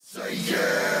Say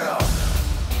yeah!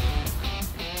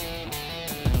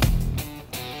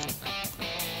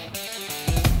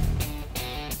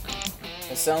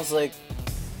 It sounds like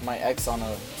my ex on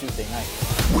a Tuesday night.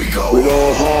 We go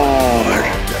hard!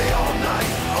 All day, all night.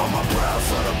 I'm a proud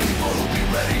son of people who be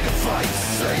ready to fight.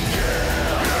 Say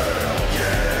yeah!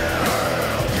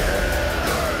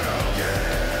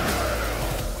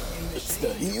 It's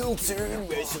the Heel Turn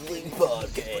Wrestling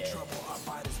Podcast.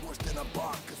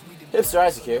 Hipster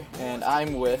Isaac here, and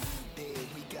I'm with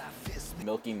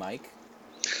Milky Mike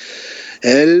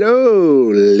Hello,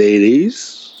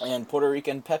 ladies. and Puerto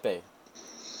Rican Pepe.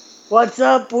 What's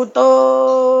up,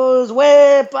 putos?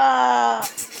 Wepa!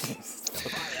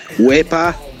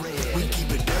 Wepa.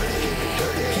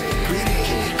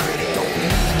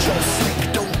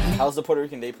 How's the Puerto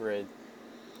Rican Day Parade?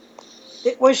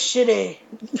 It was shitty.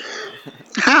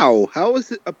 How? How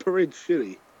is it a parade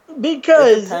shitty?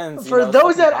 Because depends, for it's those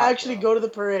fucking that hot, actually bro. go to the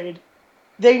parade,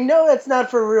 they know that's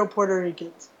not for real Puerto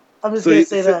Ricans. I'm just going to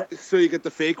say that. So you get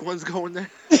the fake ones going there?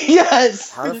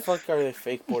 Yes! How the fuck are they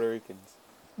fake Puerto Ricans?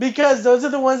 Because those are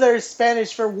the ones that are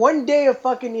Spanish for one day of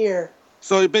fucking year.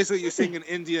 So basically you're singing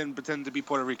Indian and pretend to be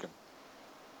Puerto Rican.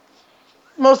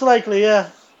 Most likely, yeah.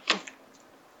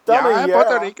 I'm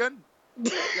Puerto Rican.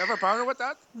 You have a problem with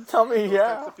that? Tell me, Those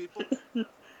yeah. types of people?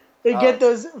 They get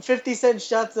those 50-cent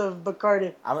shots of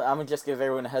Bacardi. I'm gonna just give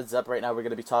everyone a heads up right now. We're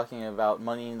gonna be talking about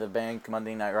Money in the Bank,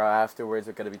 Monday Night Raw. Afterwards,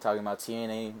 we're gonna be talking about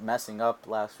TNA messing up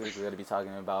last week. We're gonna be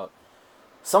talking about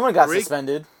someone got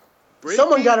suspended.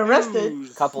 Someone got arrested.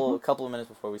 News. Couple of minutes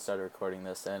before we started recording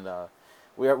this, and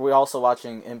we're also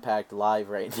watching Impact live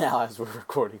right now as we're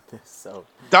recording this. So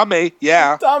Dummy,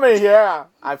 yeah. Tommy, yeah,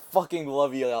 I fucking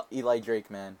love Eli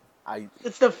Drake, man.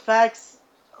 It's the facts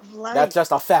of life. That's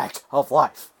just a fact of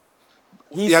life.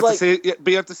 He's You have like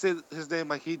but you have to say his name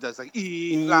like he does, like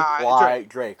Eli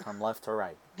Drake from left to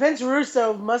right. Vince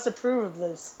Russo must approve of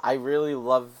this. I really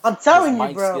love. I'm telling his you,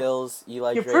 mic bro. skills.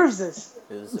 Eli He Drake approves this.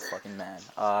 is a fucking man.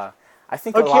 I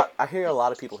think Okay. I hear a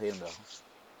lot of people hate him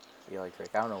though. Eli Drake.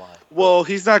 I don't know why. Well,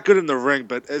 he's not good in the ring,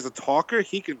 but as a talker,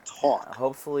 he can talk.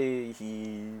 Hopefully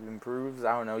he improves.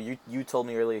 I don't know. You told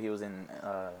me earlier he was in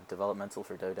developmental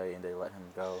for WWE and they let him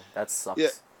go. That sucks. Yeah.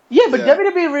 Yeah, but Yeah.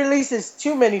 WWE releases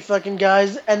too many fucking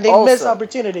guys, and they Also, miss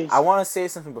opportunities. I want to say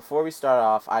something before we start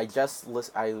off.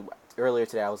 Earlier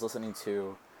today I was listening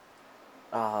to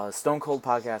Stone Cold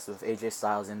podcast with AJ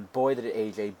Styles, and boy did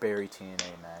AJ bury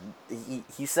TNA, man.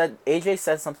 He said AJ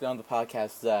said something on the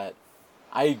podcast that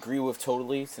I agree with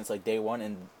totally since like day one,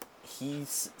 and he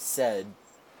said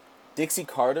Dixie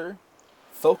Carter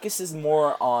focuses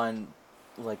more on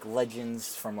like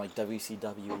legends from like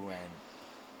WCW and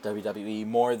WWE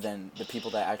more than the people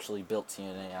that actually built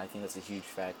TNA. I think that's a huge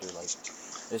factor. Like,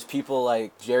 there's people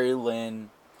like Jerry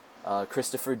Lynn,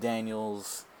 Christopher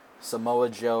Daniels, Samoa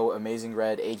Joe, Amazing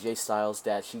Red, AJ Styles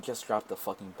that he just dropped the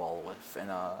fucking ball with, and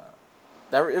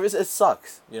it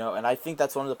sucks, you know. And I think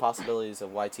that's one of the possibilities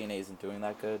of why TNA isn't doing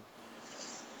that good.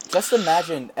 Just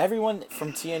imagine everyone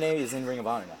from TNA is in Ring of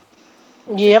Honor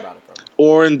now. Yep. Think about it, bro.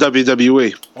 Or in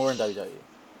WWE. Or in WWE,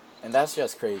 and that's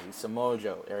just crazy. Samoa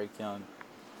Joe, Eric Young,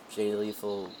 Jay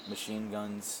Lethal, Machine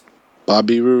Guns.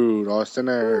 Bobby Roode, Austin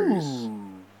Aries.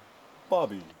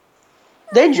 Bobby.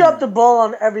 They dropped the ball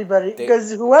on everybody They-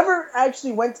 because whoever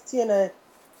actually went to TNA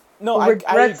No, I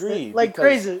regrets agree. it like because,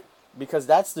 crazy. Because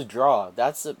that's the draw.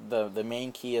 That's the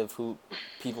main key of who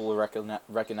people will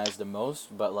recognize the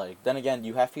most. But, like, then again,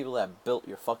 you have people that built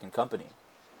your fucking company.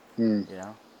 Hmm. You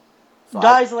know? So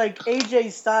Guys like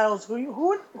AJ Styles, who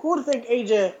would think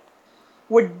AJ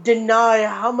would deny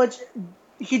how much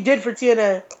he did for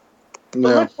TNA? But Yeah.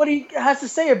 look what he has to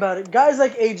say about it. Guys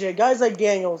like AJ, guys like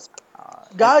Daniels,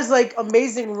 guys like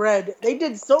Amazing Red, they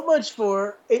did so much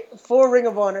for Ring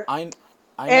of Honor I know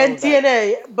and that,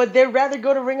 TNA, but they'd rather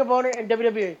go to Ring of Honor and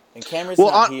WWE. And Cameron's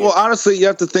not here. Well, honestly, you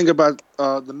have to think about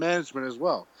the management as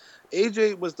well.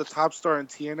 AJ was the top star in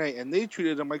TNA, and they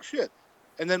treated him like shit.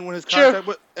 And then when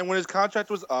his contract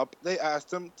was up, they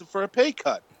asked him for a pay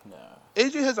cut. Nah.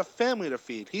 AJ has a family to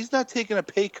feed. He's not taking a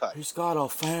pay cut. He's got a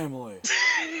family.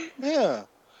 Yeah.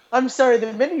 I'm sorry,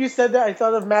 the minute you said that, I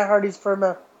thought of Matt Hardy's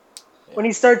promo. When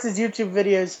he starts his YouTube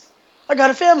videos, I got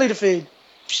a family to feed.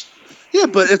 Yeah,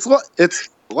 but it's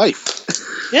life.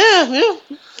 Yeah.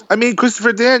 I mean,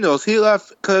 Christopher Daniels, he left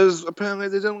because apparently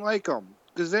they didn't like him.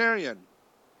 Kazarian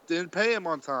didn't pay him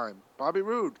on time. Bobby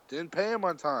Roode didn't pay him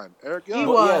on time. Eric Young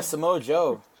Well, Yeah, Samoa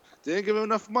Joe didn't give him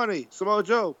enough money. Samoa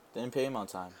Joe didn't pay him on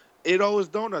time. ate all his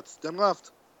donuts, then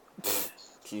left.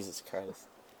 Jesus Christ.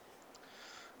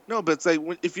 No, but it's like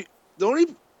the only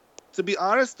to be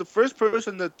honest, the first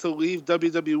person to leave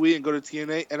WWE and go to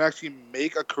TNA and actually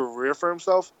make a career for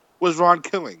himself was Ron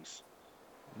Killings.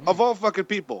 Of all fucking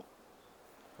people.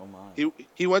 Oh my.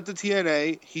 He went to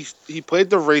TNA, he played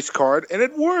the race card, and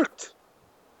it worked.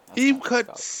 That's He not cut fucked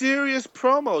up. serious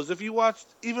promos. If you watched,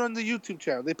 even on the YouTube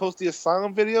channel, they post the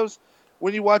Asylum videos.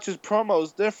 When you watch his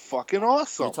promos, they're fucking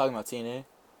awesome. You're talking about TNA?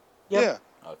 Yep. Yeah.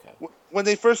 Okay. When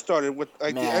they first started with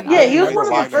like Man, the end. I Yeah, he was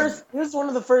remember one of the watching- first. He was one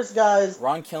of the first guys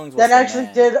Ron Killings was that the actually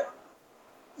man. did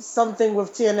something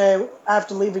with TNA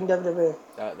after leaving WWE.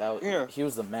 Yeah. He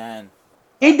was the man.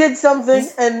 He did something,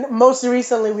 He's- and most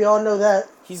recently, we all know that.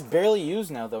 He's barely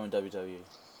used now though in WWE.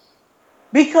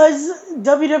 Because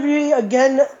WWE,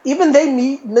 again, even they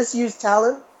misuse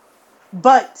talent,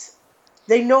 but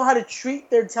they know how to treat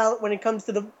their talent when it comes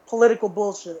to the political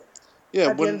bullshit. Yeah,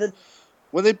 At the end of the,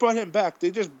 when they brought him back,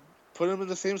 they just put him in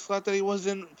the same slot that he was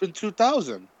in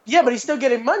 2000. yeah, but he's still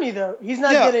getting money, though. He's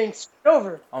not Yeah. getting screwed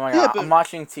over. Oh my Yeah, god, but- I'm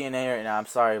watching TNA right now. I'm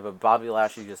sorry, but Bobby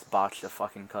Lashley just botched a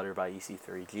fucking cutter by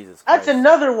EC3. Jesus That's Christ.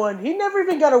 another one. He never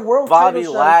even got a world Bobby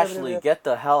title shot in Lashley, WWE. get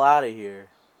the hell out of here.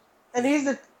 And he's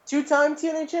a two-time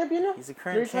TNA champion now? He's a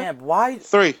current 3 times? champ. Why?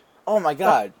 3. Oh my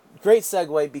god. Great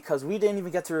segue because we didn't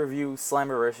even get to review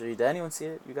Slammiversary. Did anyone see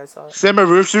it? You guys saw it?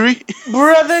 Slammiversary?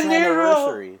 Brother Nero!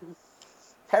 Slammiversary.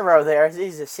 Hello there.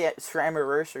 This is a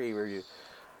Slammiversary review.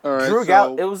 All right, Drew so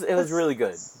Gal- it was really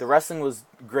good. The wrestling was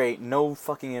great. No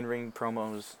fucking in-ring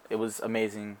promos. It was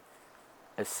amazing.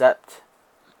 Except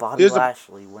Bobby Here's the-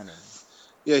 Lashley winning.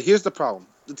 yeah, here's the problem.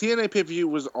 The TNA pay-per-view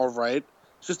was all right.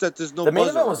 It's just that there's no The main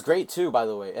buzz event was around. great too, by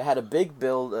the way. It had a big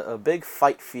build, a big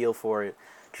fight feel for it.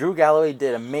 Drew Galloway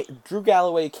Drew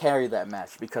Galloway carried that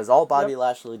match because all Bobby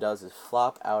Lashley does is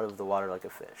flop out of the water like a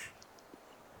fish.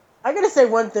 I gotta say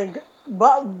one thing.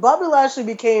 Bobby Lashley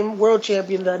became world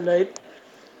champion that night.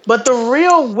 But the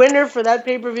real winner for that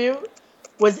pay-per-view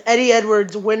was Eddie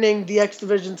Edwards winning the X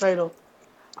Division title.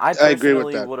 I agree with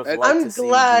personally that. would have And- liked I'm to see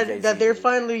glad DJZ that they're do it.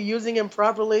 finally using him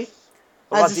properly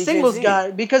What as about a singles DJZ?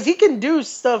 guy because he can do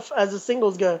stuff as a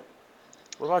singles guy.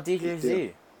 What about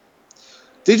DJZ?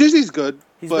 DJZ's good.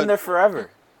 He's but, been there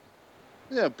forever.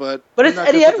 Yeah, but But they're it's not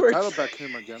Eddie gonna put the Edwards. title back to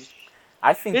him again.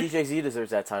 I think It's- DJZ deserves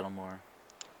that title more.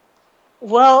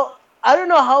 Well, I don't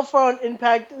know how far on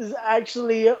Impact is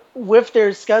actually with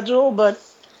their schedule, but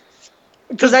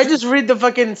because I just read the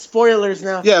fucking spoilers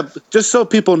now. Yeah, just so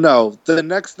people know, the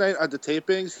next night at the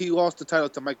tapings, he lost the title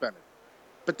to Mike Bennett.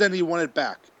 But then he won it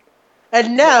back.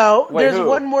 And now Wait, there's who?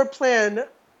 one more plan.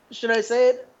 Should I say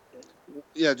it?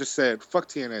 Yeah, just say it. Fuck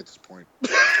TNA at this point.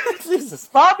 Jesus.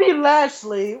 Bobby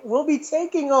Lashley will be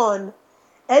taking on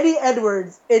Eddie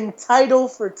Edwards in title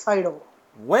for title.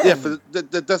 When? Yeah, for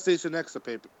the Destination X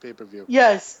pay-per-view.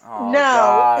 Yes. Oh, now,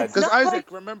 God. it's Because not Isaac,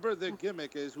 like remember the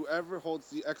gimmick is whoever holds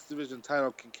the X Division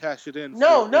title can cash it in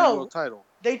No, for a no. world title.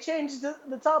 they changed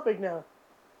the topic now.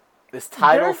 This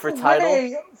title There's for a title?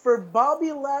 way for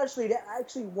Bobby Lashley to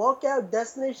actually walk out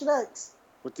Destination X.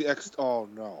 With the X, oh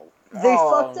no. They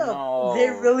Oh, fucked up. no. They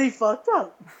really fucked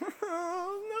up.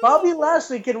 Bobby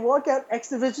Lashley can walk out X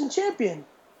Division champion.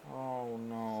 Oh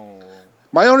no.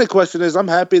 My only question is, I'm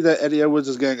happy that Eddie Edwards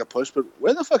is getting a push, but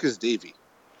where the fuck is Davey?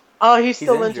 Oh, he's He's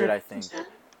still injured, I think.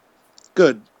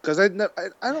 Good, because I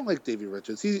don't like Davey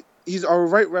Richards. He's a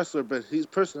right wrestler, but his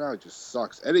personality just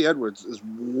sucks. Eddie Edwards is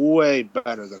way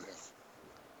better than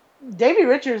him. Davey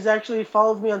Richards actually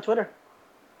followed me on Twitter.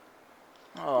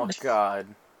 Oh god.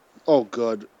 Oh,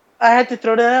 good. I had to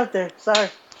throw that out there. Sorry.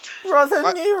 Brother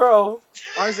I- Nero.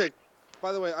 Isaac,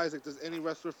 by the way, Isaac, does any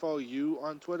wrestler follow you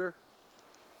on Twitter?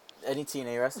 Any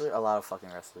TNA wrestler? A lot of fucking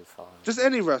wrestlers follow me. Just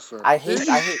any wrestler. I hate-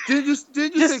 Did you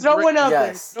Just say throw one out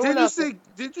Yes. there. Throw one out there.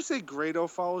 Did you say Grado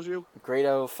follows you?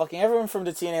 Grado, fucking everyone from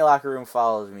the TNA locker room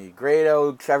follows me.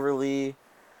 Grado, Trevor Lee,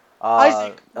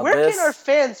 Isaac, where Abyss. can our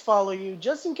fans follow you,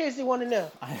 just in case they want to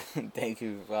know? Thank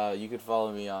you. You could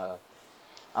follow me.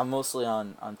 I'm mostly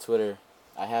on Twitter.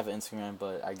 I have Instagram,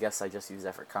 but I guess I just use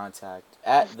that for contact.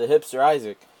 At the hipster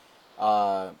Isaac.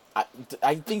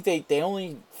 I think they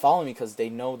only follow me because they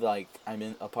know that, like, I'm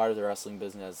in a part of the wrestling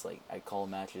business. Like, I call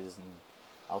matches and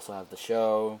I also have the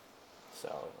show,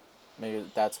 so maybe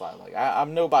that's why. Like,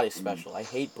 I'm nobody special. I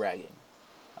hate bragging.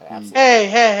 I absolutely.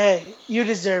 Hey, you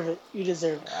deserve it. You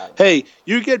deserve it. Hey,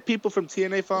 you get people from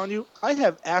TNA following you? I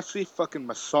have Ashley fucking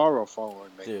Massaro following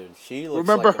me. Dude, she looks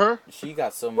Remember like her? She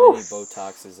got so many Oof.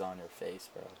 Botoxes on her face,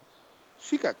 bro.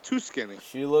 She got too skinny.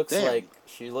 She looks Damn.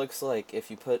 like if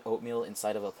you put oatmeal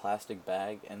inside of a plastic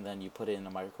bag and then you put it in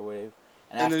a microwave,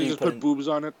 and, And after then you you just put in, boobs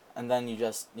on it. and then you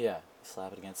just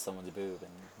slap it against someone's boob,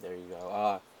 and there you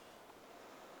go.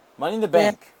 Money in the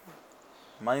Bank.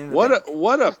 Money in the Bank.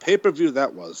 What a pay-per-view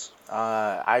that was.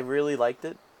 I really liked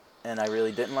it. and I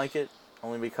really didn't like it,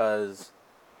 only because,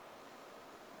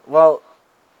 well,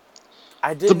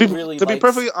 I To didn't really be like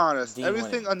perfectly honest, Dean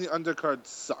everything winning. on the undercard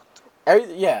sucked.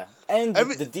 Yeah, and the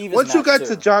Divas Once you match got too.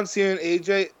 to John Cena and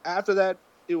AJ, after that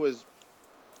it was.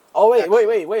 Oh wait,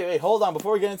 excellent. wait! Hold on,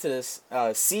 before we get into this,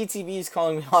 CTV is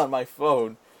calling me on my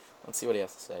phone. Let's see what he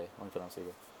has to say. Let me put it on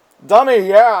speaker. Dummy,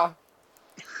 yeah.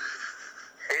 Hey,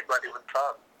 buddy, what's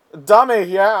up? Dummy,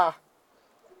 yeah.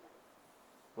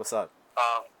 What's up?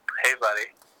 Hey, buddy.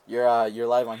 You're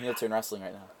live on Heel Turn Wrestling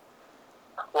right now.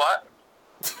 What?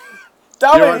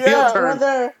 Dummy, You're on Heel yeah. Turn.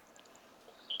 Brother.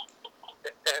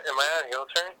 Am I on heel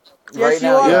turn? Yes, Right you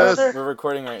now, are, yeah. brother. We're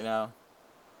recording right now.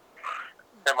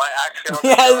 Am I actually on the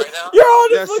Yeah, show right now? you're on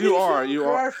the Yes, fucking you are. show. You You're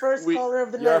are. our first caller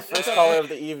of the You're night. our first caller of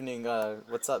the evening.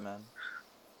 What's up, man?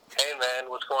 Hey, man,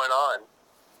 what's going on?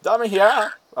 Dummy, yeah.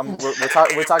 We're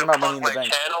talking about Money in the my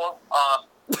Bank. channel,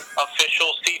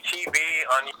 official CTV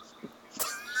on.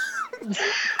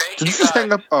 Thank Did you you just guys.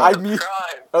 hang up? Oh. I mean,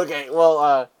 Subscribe. okay,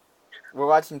 well, we're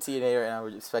watching TNA right now.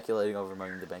 We're just speculating over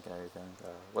Money in the Bank and everything.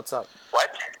 What's up? What?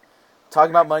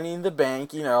 Talking about Money in the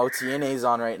Bank, you know, TNA's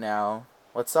on right now.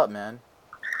 What's up, man?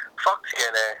 Fuck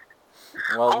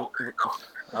TNA. Well,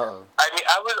 uh-oh. I mean,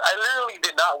 I literally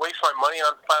did not waste my money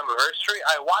on Slammiversary.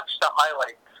 I watched the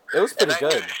highlights. It was pretty and I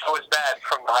good. knew it was bad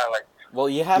from the highlights. Well,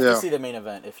 you have Yeah. to see the main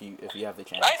event if you have the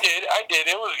chance. I did.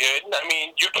 It was good. I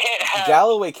mean, you can't have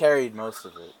Galloway carried most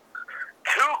of it.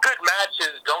 2 good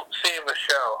matches don't save a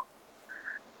show.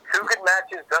 2 good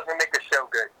matches doesn't make a show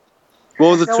good.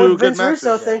 Well, the That's two what good Vince matches.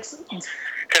 Russo thinks.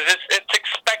 Because it's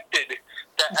expected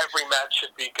that every match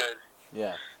should be good.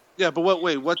 Yeah. Yeah, but what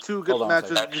 2 good Hold on a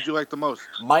matches second. did you like the most?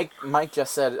 Mike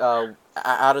just said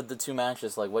out of the 2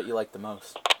 matches, like what you like the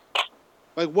most.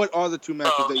 Like, what are the 2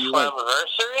 matches that you like?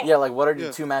 Slammiversary? Yeah, like what are the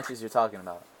Yeah. 2 matches you're talking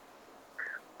about?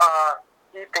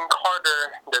 Ethan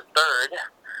Carter III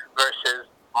versus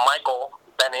Michael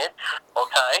Bennett,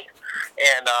 okay?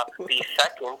 And the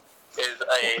second is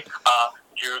a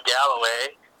Drew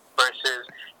Galloway versus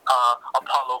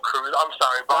Apollo Crews. I'm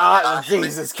sorry, Bobby Lashley.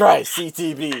 Jesus Christ,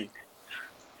 CTB.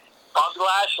 Bobby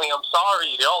Lashley, I'm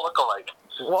sorry, they all look alike.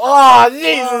 Oh,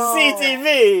 Jesus, Oh.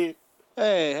 CTV.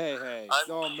 Hey. I'm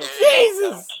Don't mix kidding.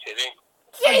 Jesus. I'm kidding.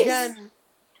 Jeez. Again,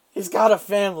 He's got a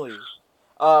family.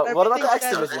 What about the Everything X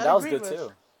said, Division? I That was agree good with.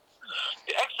 too.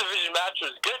 The X Division match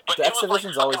was good, but The it X was like,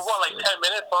 Division's fucking, always what, like good. 10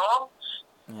 minutes long?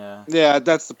 Yeah. Yeah,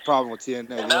 that's the problem with TNA.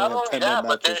 They And not only have only 10-minute that,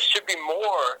 but there matches. should be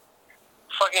more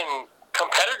fucking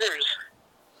competitors.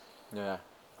 Yeah.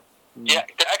 Yeah,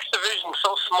 the X Division's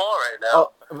so small right now.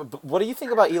 Oh, what do you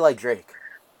think about Eli Drake?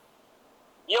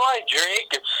 Eli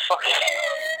Drake is fucking...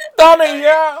 Dummy,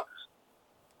 yeah.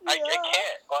 I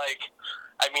can't, like...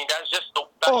 I mean, that's just the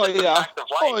yeah. fact of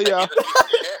life. Oh, that yeah. he's a piece of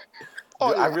shit.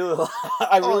 Dude, I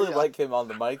really yeah. like him on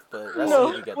the mic, but wrestling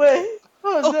no, you get wait,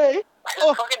 Jose, His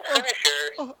fucking finisher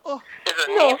is a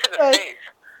knee No, to the hey. face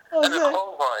and a Jose.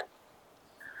 clothesline.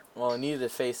 Well, knee to the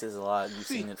face is a lot. You've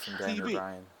See, seen it from Daniel TV.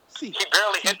 Bryan. See, He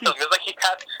barely hits him. It's like he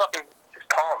tapped his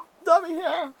palm. Dummy,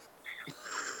 yeah.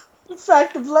 The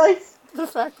fact of life. The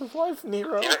fact of life,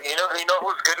 Nero. You know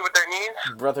who's good with their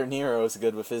knees? Brother Nero is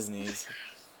good with his knees.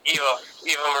 Eva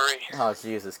Marie. Oh,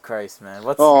 Jesus Christ, man.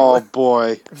 oh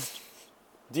boy.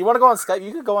 Do you want to go on Skype?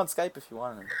 You could go on Skype if you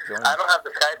want to join. I don't have the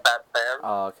Skype app, fam.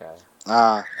 Oh, okay.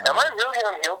 Ah. Am I really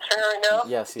on heel turn right now?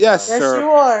 Yes, you Yes, are. Yes, sir. you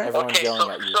are. Everyone's Okay, yelling so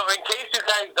at you. in case you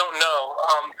guys don't know,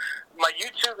 my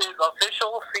YouTube is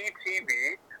official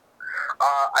CTV.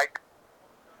 I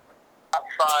top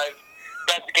 5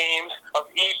 best games of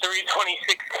E3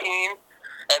 2016,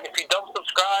 and if you don't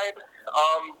subscribe,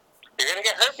 you're gonna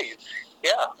get herpes.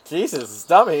 Yeah. Jesus,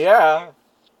 dummy, yeah.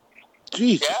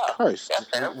 Jesus Yeah. Christ. Yeah,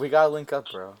 fam. We gotta link up,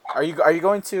 bro. Are you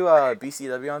going to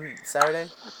BCW on Saturday?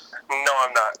 No,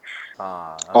 I'm not.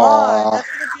 Aw. Why? That's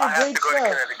gonna be I a have great to go to show.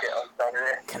 Connecticut on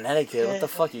Saturday. Connecticut? What the Yeah.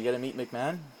 fuck? You gotta meet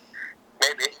McMahon?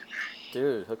 Maybe.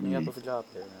 Dude, hook me up with a job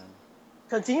here, man.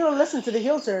 Continue to listen to the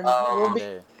heel turn. One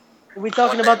day. We'll be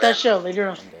talking One day, about that man. show later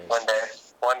on. One day.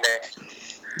 One day.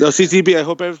 No, CTB, I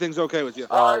hope everything's okay with you.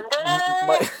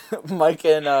 Mike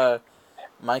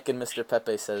and Mr.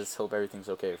 Pepe says, hope everything's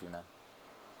okay with you, man.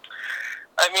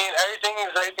 I mean,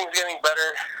 everything's getting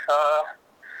better.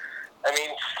 I mean,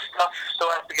 stuff still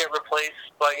has to get replaced,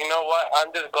 but you know what?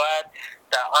 I'm just glad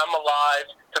that I'm alive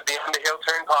to be on the Heel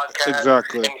Turn podcast.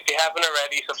 Exactly. And if you haven't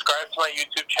already, subscribe to my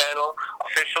YouTube channel,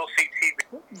 official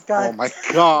CTV. God. Oh my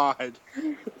God.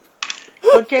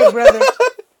 Okay, brother.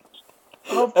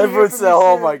 Hope to hear Everyone from said, you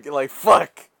oh soon. my, like,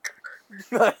 fuck.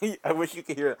 I wish you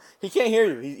could hear it. He can't hear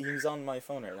you. He's on my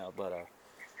phone right now, but,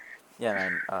 yeah,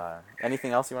 man.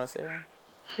 Anything else you want to say, man?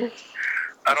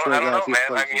 I don't know, man. I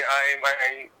places.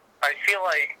 mean, I feel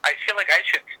like I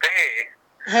should stay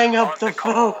Hang on up the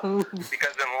call phone.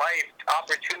 because in life,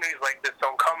 opportunities like this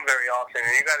don't come very often,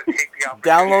 and you got to take the opportunity.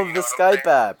 Download you the know what I'm Skype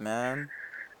app, man.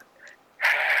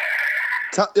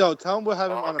 Tell him we'll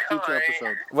have him on a future Okay.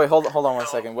 episode. Wait, hold on one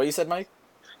second. What you said, Mike?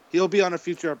 He'll be on a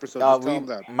future episode. Just tell him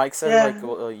that. Mike said Yeah.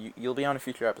 like you'll be on a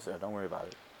future episode. Don't worry about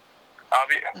it.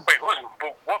 Wait,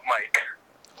 what Mike?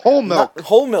 Whole milk. Not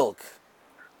whole milk.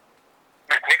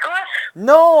 Nicholas?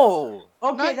 No.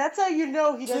 Okay, that's how you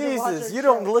know he doesn't watch Jesus, our you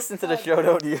don't show. listen to the show,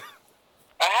 don't you?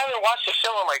 I haven't watched the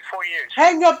show in like 4 years.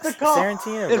 Hang up the call.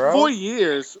 Tarantino, In bro. 4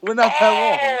 years, we're not that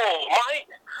long. Oh, Mike.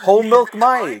 Whole milk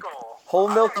Mike. Michael. Whole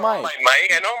milk I don't know Mike. my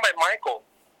Mike. I know my Michael.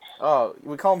 Oh,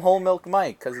 we call him whole milk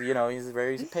Mike because he's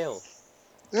very pale.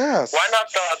 Yes. Why not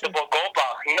the Bogota?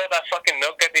 You know that fucking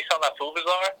milk that they sell at Food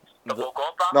Bazaar? The The-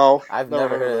 Bogota? No. I've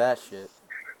never heard of that shit.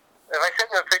 If I send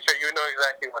you a picture, you know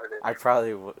exactly what it is. I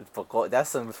probably would. But that's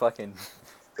some fucking.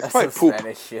 That's probably some poop.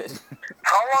 Spanish shit.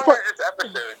 How long is this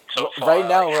episode so far? Right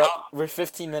now Like, we're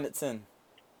 15 minutes in.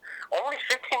 only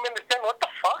 15 minutes in? What the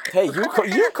fuck? Hey,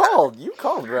 you called,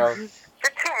 bro. 15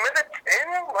 minutes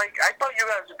in? Like, I thought you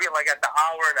guys would be like at the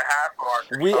hour and a half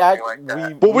mark or We something like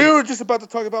that. But we were just about to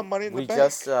talk about Money in we the Bank.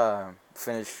 just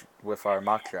finished with our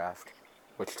mock draft,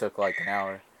 which took like an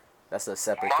hour. That's a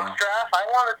separate thing. Mock draft? I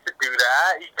wanted to do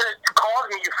that. You could have called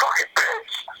me, you fucking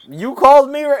bitch. You called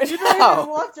me right You don't even now.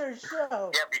 watch our show. Yeah,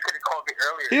 but you could have called me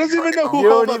earlier. He doesn't even know who You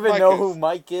don't Home even Mike know is. who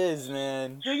Mike is,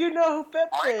 man. Do you know who Pepe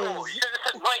Michael. You is? should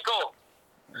have said Michael.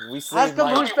 We Ask see him There's Mike.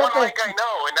 only one Pepe? Mike I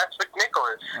know, and that's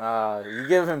McNicholas. You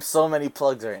give him so many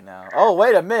plugs right now. Oh,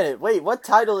 wait a minute. Wait, what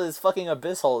title is fucking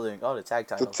Abyss holding? Oh, the tag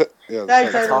title. Yeah, Tag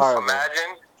the title. horrible.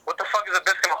 Imagine. What the fuck is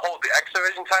Abyss gonna hold? The X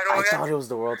Division title I again? thought it was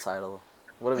the world title.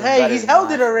 Would've been Hey, better he's than held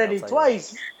it Lashley, already I'll tell you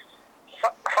twice.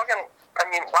 Fucking, I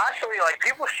mean, Lashley, like,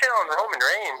 people shit on Roman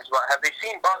Reigns, but have they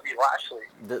seen Bobby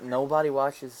Lashley? Nobody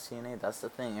watches TNA, that's the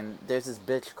thing. And there's this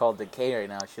bitch called the K right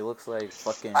now. She looks like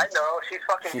fucking. I know, she's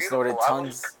fucking She beautiful. snorted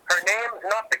tons. Her name's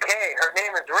not the K, her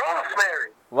name is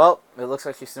Rosemary. Well, it looks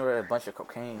like she snorted a bunch of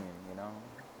cocaine, you know?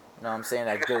 No, I'm saying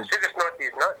that good. She just snorted these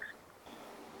nuts.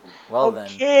 Well then.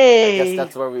 I Okay. guess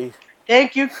that's where we.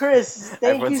 Thank you, Chris.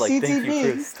 Thank Everyone's you, like, CTV. thank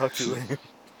you, Chris. Talk to you later.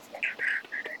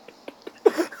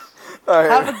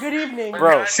 Alright. Have a good evening.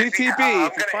 Bro. Guys, CTB,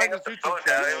 I'm if you gonna find hang up this the phone YouTube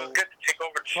now. It channel, was good to take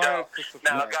over the try show. it for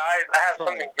Now, subscribe. guys, I have Try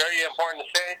something it. very important to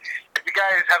say. If you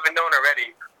guys haven't known already,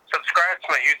 subscribe to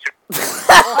my YouTube.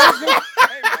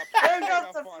 Hang up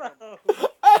the phone.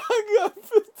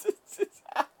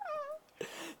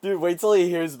 Dude, wait till he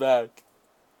hears back.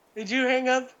 Did you hang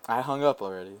up? I hung up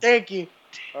already. Thank you.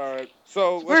 Alright,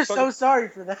 so We're let's so talk. sorry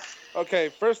for that. Okay,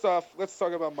 first off, let's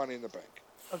talk about Money in the Bank.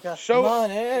 Okay. Show. Come on,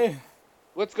 hey.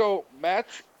 Let's go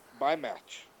match by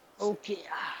match. Okay.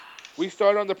 We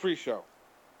start on the pre-show.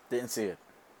 Didn't see it.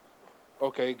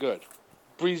 Okay, good.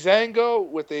 Breezango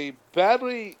with a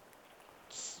badly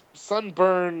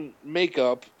sunburned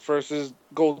makeup versus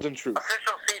Golden Truth.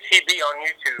 Official CTB on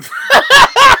YouTube.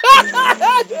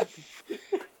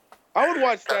 I would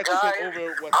watch that Guys, shit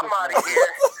over what I'm out of here.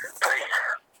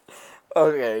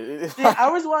 Okay. See, I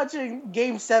was watching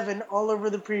Game 7 all over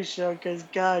the pre-show because,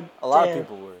 God A lot damn. of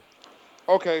people were.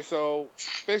 Okay, so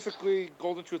basically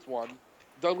Golden Truth won.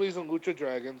 Dudley's and Lucha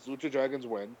Dragons. Lucha Dragons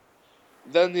win.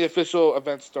 Then the official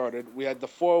event started. We had the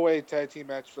 4-way tag team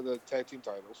match for the tag team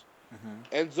titles.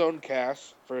 Enzo and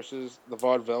Cass versus the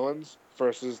Vaudevillains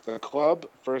versus the Club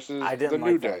versus I the didn't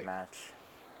New like Day. that match.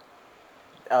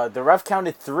 The ref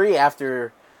counted 3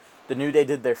 after the New Day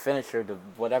did their finisher, the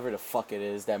whatever the fuck it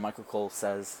is that Michael Cole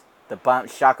says. The bomb,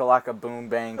 shakalaka boom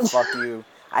bang, fuck you.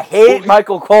 I hate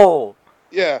Michael Cole.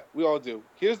 Yeah, we all do.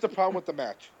 Here's the problem with the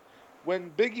match.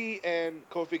 When Biggie and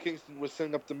Kofi Kingston was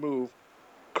setting up the move,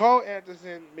 Carl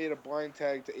Anderson made a blind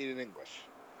tag to Aiden English.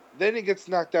 Then he gets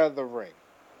knocked out of the ring.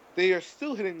 They are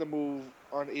still hitting the move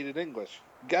on Aiden English.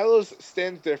 Gallows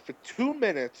stands there for 2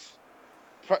 minutes,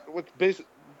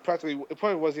 practically, it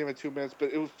probably wasn't even 2 minutes,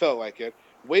 but it felt like it,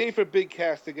 waiting for Big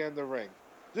Cass to get in the ring.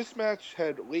 This match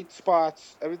had late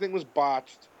spots, everything was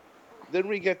botched. Then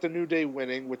we get the New Day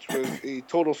winning, which was a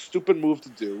total stupid move to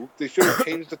do. They should have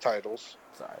changed the titles,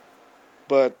 Sorry.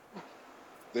 but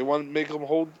they want to make them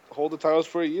hold the titles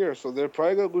for a year, so they're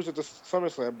probably going to lose at the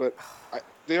SummerSlam, but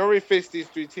they already faced these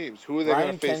 3 teams. Who are they going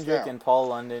Ryan to face Kendrick now? and Paul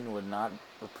London would not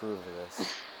approve of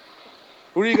this.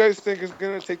 Who do you guys think is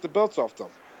going to take the belts off them?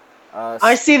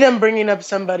 I see them bringing up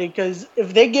somebody because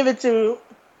if they give it to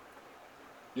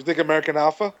You think American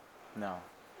Alpha? No.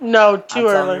 no I'm too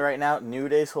telling early. you right now, New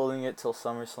Day's holding it till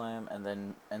SummerSlam, and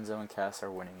then Enzo and Cass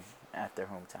are winning at their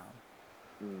hometown.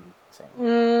 Same.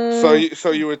 Mm,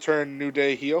 So you would turn New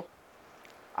Day heel?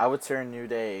 I would turn New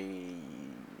Day.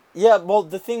 Yeah, well,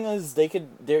 the thing is,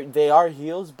 they are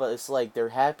heels, but it's like they're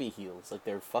happy heels, like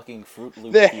they're fucking Fruit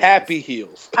Loop They're heels. happy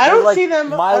heels. I They're don't like see them.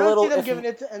 My I don't Little- see them if- giving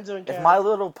it to Enzo and If Cass. My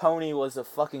Little Pony was a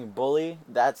fucking bully,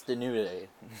 that's the New Day.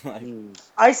 Like,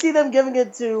 I see them giving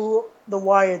it to the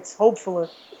Wyatts. Hopefully,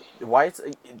 Wyatt's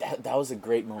that was a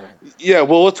great moment. Yeah,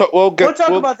 well, we'll talk. We'll we'll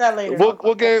talk about that later.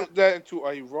 We'll get that into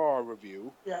a Raw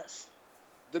review. Yes.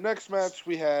 The next match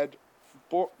we had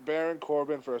Baron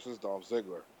Corbin versus Dolph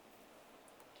Ziggler.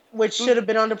 Which should have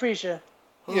been on the pre-show.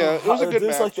 Yeah, it was a good This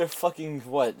match. is like their fucking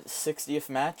 60th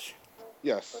match.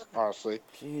 Yes, honestly,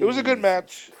 it was a good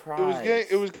match. Jesus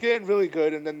It was getting really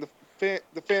good, and then the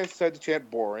fans started to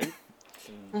chant boring.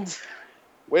 Christ.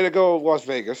 Way to go, Las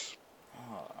Vegas.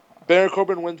 Baron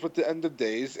Corbin wins with the end of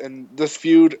days, and this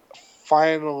feud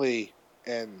finally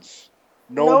ends.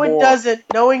 No more. It doesn't.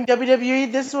 Knowing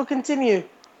WWE, this will continue.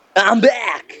 I'm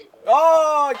back.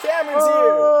 Oh,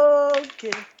 Cameron's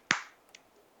Okay.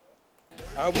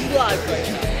 Are we live right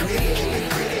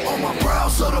now? On my brow,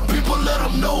 so the people let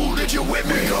them know that you're with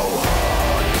me. Go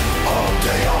hard, all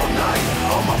day, all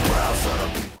night. On my brow, so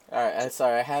the people. here. All right,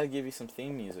 sorry, I had to give you some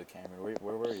theme music, Cameron.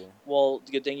 Where were you? Well,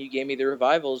 good thing you gave me the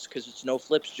revivals because it's no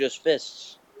flips, just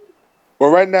fists. Well,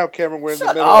 right now, Cameron, we're in the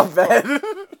Shut middle. up, man.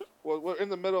 Well, we're in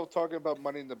the middle of talking about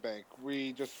Money in the Bank.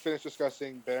 We just finished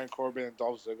discussing Baron Corbin and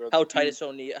Dolph Ziggler. How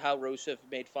Rusev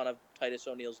made fun of Titus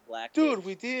O'Neil's black. Dude,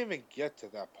 we didn't even get to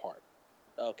that part.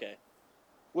 Okay.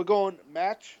 We're going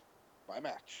match by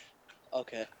match.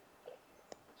 Okay.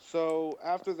 So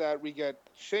after that, we get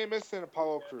Sheamus and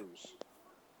Apollo Crews.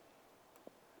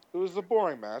 It was a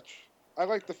boring match. I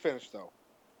like the finish though.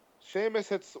 Sheamus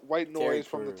hits white Terry noise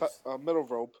from the Crews. middle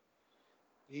rope.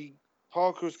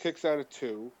 Apollo Crews kicks out at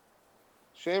 2.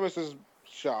 Sheamus is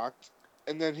shocked,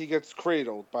 and then he gets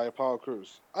cradled by Apollo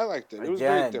Crews. I liked it. It was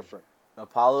very Again. different.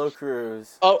 Apollo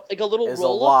Crews. Oh, like a little Is a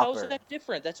roll up? How is whopper. that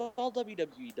different? That's all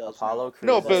WWE does. Apollo now. Crews.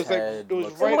 No, but it was like- head it was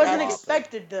looks It right like a wasn't after- whopper.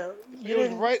 expected though. You It was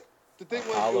didn't. right. The thing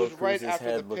was, Apollo it was right Crews' after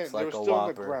the head looks pin. They like were a still on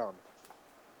the whopper. ground.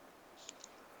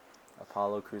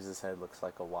 Apollo Crews' head looks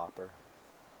like a whopper.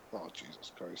 Oh,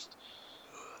 Jesus Christ.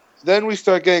 Then we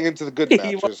start getting into the good He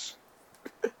matches.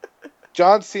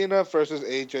 John Cena versus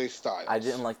AJ Styles. I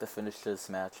didn't like the finish to this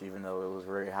match, even though it was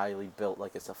very highly built,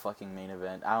 like it's a fucking main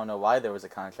event. I don't know why there was a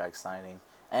contract signing.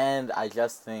 And I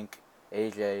just think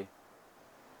AJ,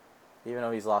 even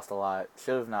though he's lost a lot,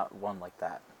 should have not won like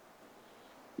that.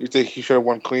 You think he should have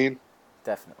won clean?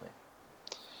 Definitely.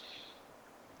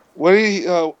 What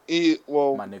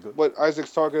My nigga. what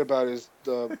Isaac's talking about is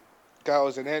the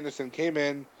Gallows and Anderson came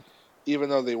in, even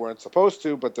though they weren't supposed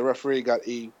to, but the referee got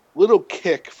a little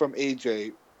kick from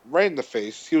AJ right in the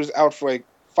face. He was out for like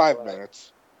 5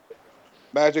 minutes.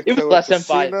 Magic It was Killer less to than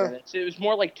 5 Cena. minutes. It was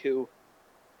more like 2.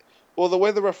 Well, the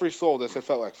way the referee sold this, it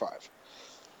felt like 5.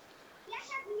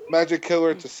 Magic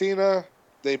Killer to Cena.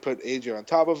 They put AJ on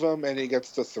top of him, and he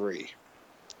gets to 3.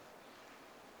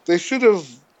 They should have.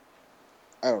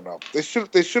 I don't know. They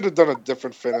should have done a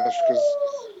different finish because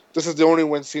this is the only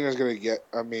win Cena's gonna get.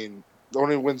 I mean, the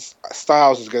only win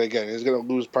Styles is gonna get. He's gonna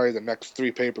lose probably the next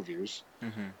 3 pay-per-views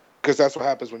Mm-hmm. because that's what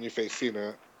happens when you face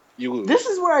Cena. You lose. This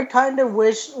is where I kind of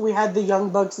wish we had the Young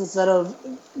Bucks instead of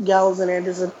Gallows and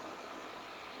Anderson.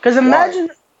 Because imagine,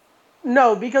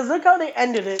 no, because look how they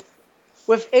ended it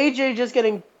with AJ just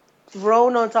getting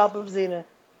thrown on top of Cena.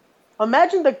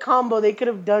 Imagine the combo they could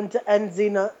have done to end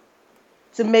Cena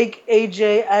to make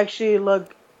AJ actually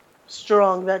look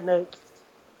strong that night.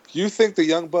 You think the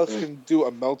Young Bucks can do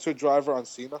a Meltzer driver on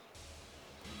Cena?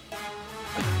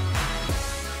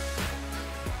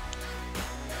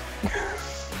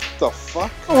 The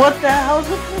fuck? What the hell's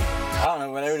with I don't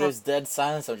know, whenever there's dead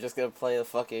silence, I'm just gonna play a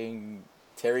fucking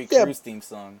Terry Yeah. Crews theme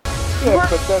song. Yeah,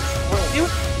 but that's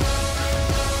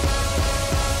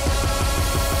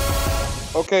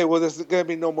okay. Well, there's gonna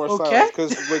be no more Okay. silence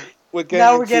because we're getting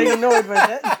Now we're getting annoyed by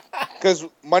that. because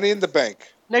Money in the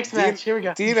Bank. Next match, here we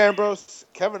go. Dean Ambrose,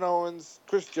 Kevin Owens,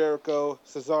 Chris Jericho,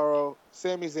 Cesaro,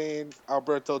 Sami Zayn,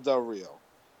 Alberto Del Rio.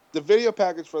 The video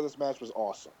package for this match was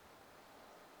awesome.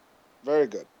 Very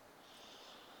good.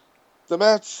 The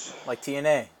match, Like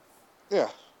TNA. yeah,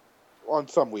 on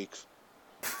some weeks.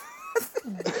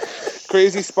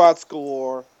 Crazy spots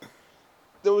galore.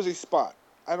 There was a spot.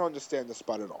 I don't understand the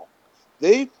spot at all.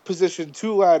 They positioned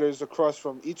 2 ladders across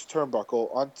from each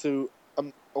turnbuckle onto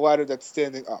a ladder that's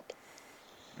standing up.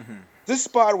 Mm-hmm. This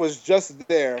spot was just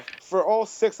there for all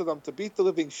 6 of them to beat the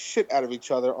living shit out of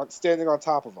each other standing on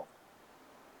top of them.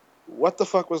 What the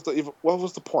fuck was what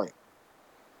was the point?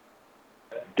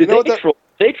 Did You know they what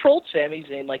they trolled Sami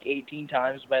Zayn like 18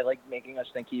 times by like making us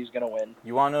think he was gonna win.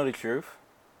 You wanna know the truth?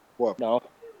 What? No.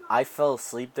 I fell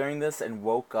asleep during this and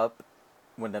woke up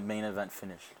when the main event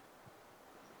finished.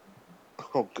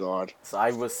 Oh God. So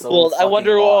I was so Well, I fucking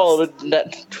wonder. lost.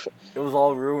 That. It was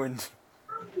all ruined.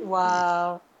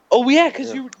 Wow. Oh yeah,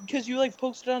 because Yeah. you like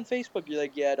posted on Facebook. You're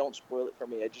like, yeah, don't spoil it for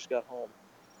me. I just got home.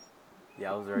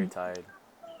 Yeah, I was very tired.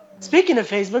 Speaking of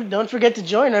Facebook, don't forget to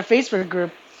join our Facebook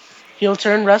group, Heel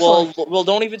Turn Wrestling. Well,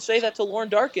 don't even say that to Lauren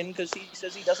Darkin because he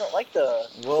says he doesn't like the.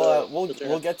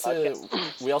 We'll get to.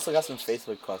 We also got some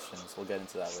Facebook questions. We'll get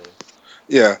into that later.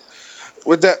 Yeah.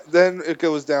 With that, then it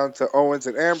goes down to Owens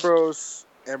and Ambrose.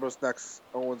 Ambrose knocks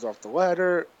Owens off the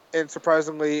ladder, and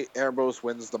surprisingly, Ambrose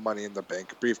wins the Money in the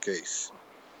Bank briefcase.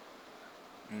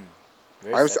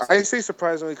 Very sexy. I say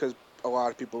surprisingly because a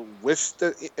lot of people wish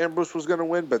that Ambrose was going to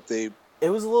win, but It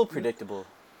was a little predictable.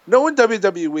 knowing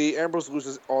WWE, Ambrose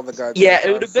loses all the goddamn Yeah, time,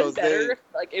 it would have been so better.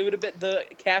 Like it would have been the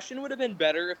cash-in would have been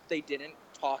better if they didn't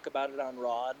talk about it on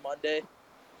Raw on Monday.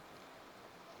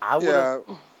 I would Yeah. have.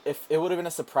 If it would have been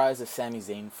a surprise if Sami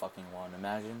Zayn fucking won.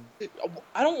 Imagine.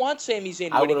 I don't want Sami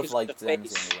Zayn I would winning have because liked the Sami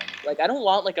face. Zayn to win. Like I don't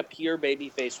want like a pure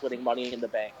babyface winning Money in the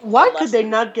Bank. Why Unless- could they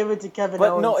not give it to Kevin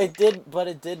But Owens? no, it did. But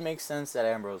it did make sense that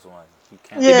Ambrose won. He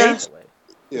can't. Yeah. It that way.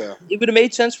 Yeah. It would have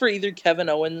made sense for either Kevin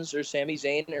Owens or Sami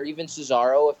Zayn or even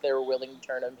Cesaro if they were willing to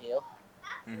turn him heel.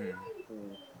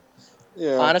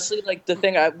 Yeah. Honestly, like the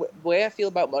way I feel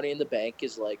about Money in the Bank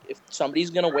is like if somebody's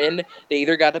gonna win, they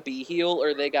either got to be heel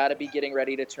or they got to be getting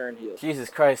ready to turn heel. Jesus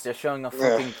Christ! They're showing a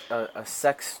fucking a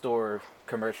sex store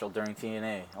commercial during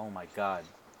TNA. Oh my God.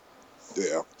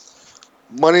 Yeah.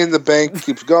 Money in the Bank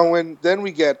keeps going. Then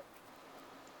we get,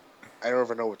 I don't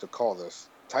even know what to call this.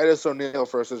 Titus O'Neil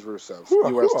versus Rusev.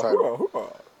 U.S.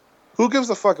 title. Who gives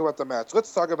a fuck about the match?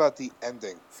 Let's talk about the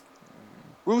ending.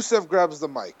 Rusev grabs the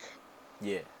mic.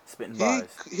 Yeah, spitting bars.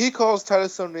 He calls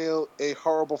Titus O'Neil a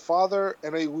horrible father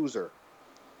and a loser.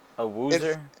 A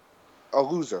woozer? A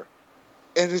loser.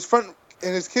 And his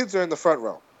kids are in the front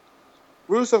row.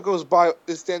 Rusev goes by,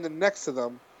 is standing next to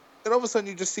them, and all of a sudden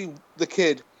you just see the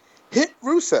kid hit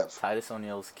Rusev. Titus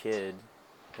O'Neil's kid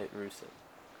hit Rusev.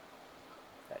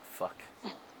 That fuck.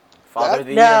 Father of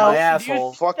the year, my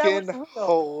asshole. Fucking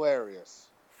hilarious.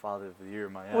 Father of the year,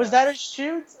 my ass. Was that a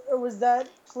shoot or was that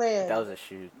planned? That was a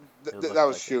shoot. That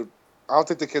was shoot. I don't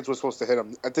think the kids were supposed to hit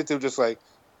him. I think they were just like,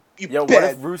 Yo, what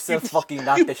if Rusev fucking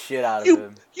knocked the shit out of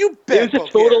him? You bet. It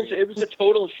was a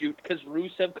total shoot because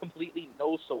Rusev completely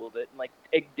no-sold it and like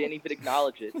didn't even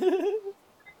acknowledge it.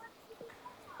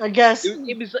 I guess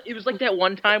It was like that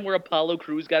one time where Apollo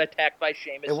Crews got attacked by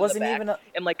Sheamus. It wasn't in the back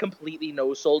even and like completely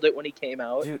no-sold it when he came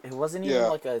out. Dude, it wasn't even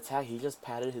like an attack. He just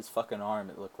patted his fucking arm.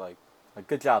 It looked like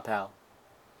good job, pal.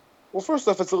 Well, first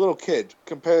off, it's a little kid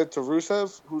compared to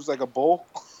Rusev, who's like a bull.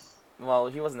 Well,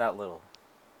 he wasn't that little.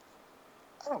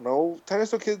 I don't know.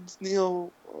 Titus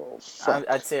O'Neil. Oh,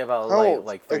 I'd say about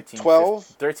like 13, 12?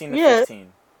 13 to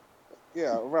 15.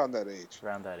 Yeah, around that age.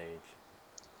 Around that age.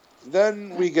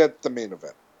 Then we get the main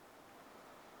event.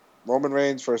 Roman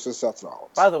Reigns versus Seth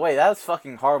Rollins. By the way, that was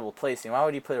fucking horrible placing. Why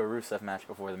would you put a Rusev match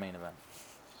before the main event?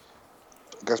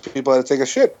 Because people had to take a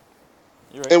shit.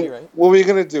 You're right, you're right. What were you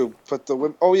going to do? Put the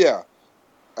women... Oh, yeah.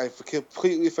 I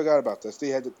completely forgot about this. They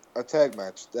had a tag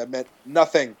match that meant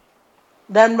nothing.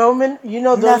 that moment, those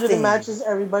are the Nothing. matches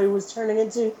everybody was turning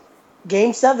into.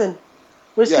 Game 7.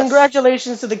 Which Yes.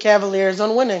 congratulations to the Cavaliers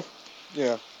on winning.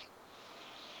 Yeah.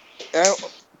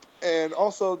 And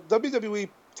also, WWE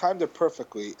timed it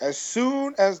perfectly. As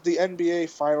soon as the NBA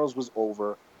Finals was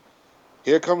over,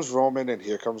 here comes Roman and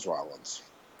here comes Rollins.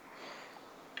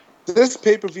 This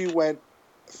pay-per-view went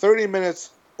 30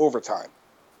 minutes overtime.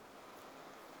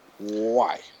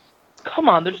 Why? Come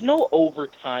on, there's no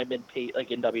overtime in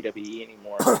WWE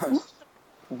anymore.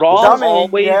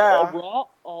 Raw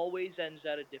always ends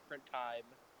at a different time.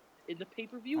 In the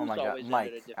pay-per-view, Oh my God, always Mike,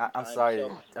 ended at a different I'm time. sorry.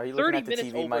 So Are you looking 30 at the minutes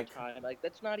TV, Mike? overtime, like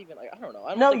that's not even I don't know.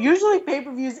 I don't No, think usually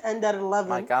pay-per-views end at 11.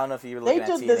 Mike, I don't know if you were They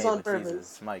looking at did TNA, this on but purpose.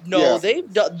 Jesus, Mike. No, Yeah.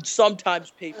 they've done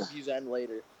sometimes pay-per-views end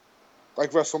later.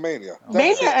 Like WrestleMania.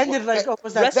 Mania ended like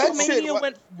almost at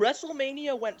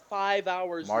WrestleMania went 5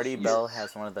 hours. Marty this year. Bell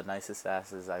has one of the nicest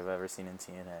asses I've ever seen in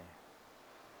TNA.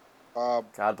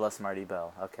 God bless Marty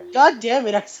Bell. Okay. God damn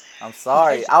it! I'm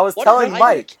sorry. I was telling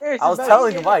Mike. I was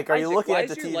telling Mike. Are you looking at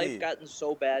the Why has your life TV? gotten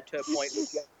so bad to a point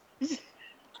with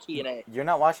TNA? You're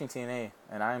not watching TNA,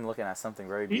 and I am looking at something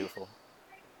very beautiful.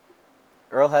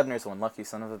 Earl Hebner's one lucky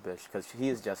son of a bitch because he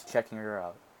is just checking her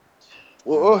out.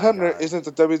 Well, Oh Earl my Hebner God. isn't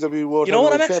the WWE World You know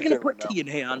what? I'm Heavyweight actually gonna Champion put right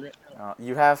now. TNA on right now.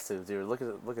 You have to, dude. Look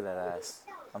at that ass.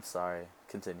 I'm sorry.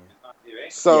 Continue.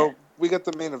 So, Yeah. we get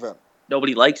the main event.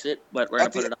 Nobody likes it, but we're gonna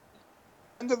At put the it on.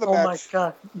 End of the Oh my match,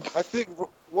 God! I think,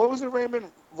 what was it, Raymond?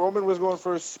 Roman was going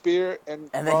for a spear, and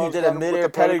And then he Rollins did got a him with midair the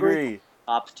pedigree.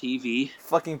 Pops TV.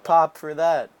 Fucking pop for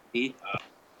that.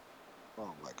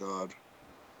 Oh my god.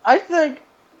 I think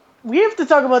we have to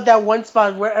talk about that one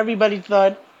spot where everybody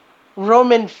thought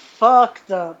Roman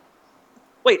fucked up.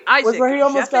 Wait, Isaac, where he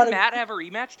almost Jeff and got Matt have a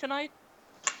rematch tonight?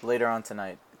 Later on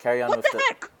tonight. Carry on What with the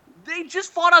heck? They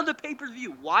just fought on the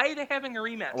pay-per-view. Why are they having a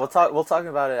rematch? We'll talk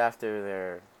about it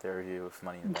after their review of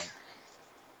Money in the Bank.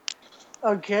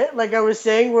 Okay, like I was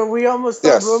saying, where we almost thought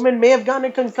Yes. Roman may have gotten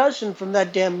a concussion from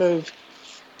that damn move.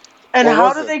 And What how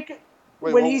was do it? they?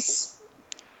 Wait, when well, he's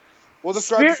we'll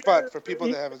describe the Spirit- spot for people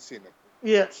that haven't seen it.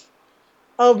 yeah,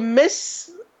 a miss.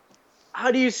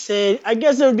 How do you say it? I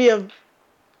guess it would be a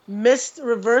missed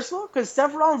reversal because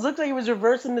Seth Rollins looked like he was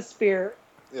reversing the spear,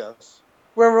 Yes.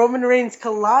 where Roman Reigns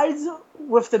collides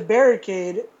with the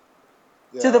barricade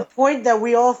Yeah. to the point that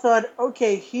we all thought,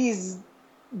 okay, he's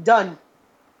done.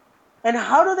 And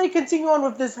how do they continue on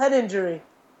with this head injury?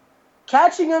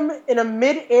 Catching him in a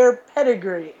mid-air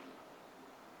pedigree.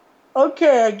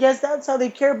 Okay, I guess that's how they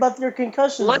care about their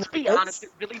concussions. Let's be nowadays. honest, it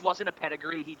really wasn't a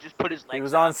pedigree. He just put his legs He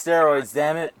was out. on steroids,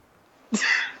 damn it.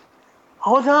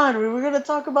 Hold on, we were going to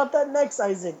talk about that next,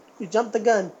 Isaac. You jumped the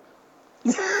gun.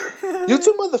 You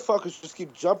two motherfuckers just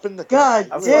keep jumping the God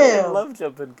gun. I damn. fucking love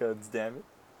jumping guns, damn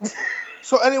it.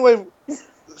 So anyway, the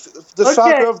Okay,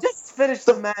 shocker of just finish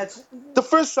the match. the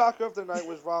first shocker of the night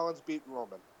was Rollins beat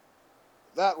Roman.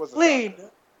 That was a Clean.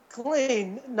 shocker.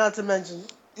 Clean, not to mention.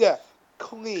 Yeah,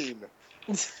 clean.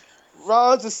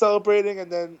 Rollins is celebrating,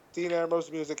 and then Dean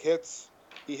Ambrose music hits.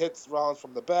 He hits Rollins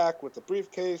from the back with the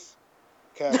briefcase.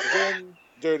 Cashes in.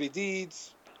 Dirty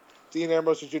deeds. Dean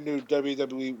Ambrose is your new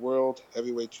WWE World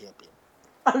Heavyweight Champion.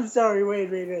 I'm sorry, wait.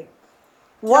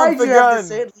 Why'd the you have to gun.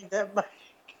 say it like that, Mike?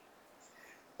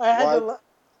 I had to.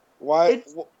 Why? It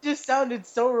just sounded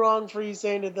so wrong for you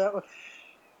saying it that way.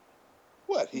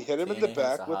 What? He hit him in the TNA is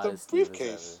back with the hottest divas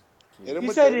briefcase. ever. Hit him You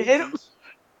with said dirty hit him- deeds.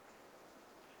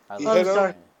 I He love hit him.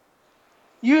 TNA.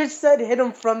 You said hit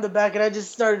him from the back, and I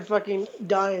just started fucking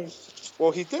dying.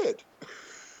 Well, he did.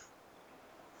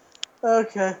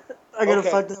 Okay, I gotta Okay.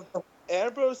 fuck that up.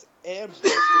 Ambrose ambushed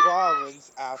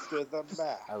Rollins after the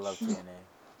match. I love TNA.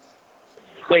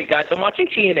 Wait, guys, I'm watching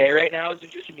TNA right now. Is it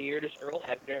just me, or does Earl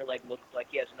Hebner look like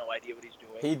he has no idea what he's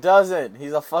doing? He doesn't.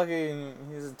 He's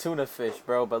a tuna fish,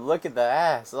 bro. But look at the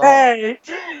ass. Oh. Hey,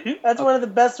 that's one of the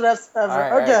best refs ever. All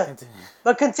right, Okay, continue.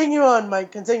 but continue on,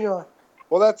 Mike. Continue on.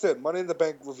 Well, that's it. Money in the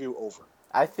Bank review over.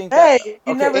 I think that. Hey,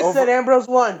 you never over- said Ambrose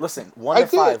won. Listen, 1 I to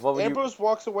 5. did. What would Ambrose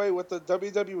walks away with the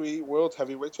WWE World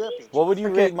Heavyweight Championship. What would you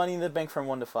Okay. rate Money in the Bank from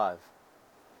 1 to 5?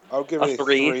 I'll give A it a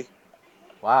 3. 3.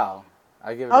 Wow,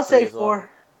 I give it. I'll a 3 say as well. 4.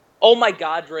 Oh my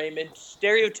God, Raymond.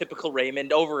 Stereotypical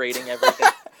Raymond, overrating everything.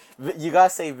 You gotta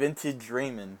say vintage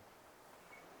Raymond.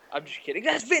 I'm just kidding.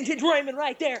 That's vintage Raymond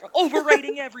right there.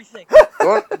 Overrating everything.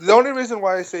 The only reason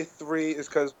why I say 3 is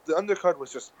because the undercard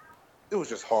was just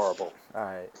horrible. All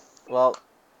right. Well,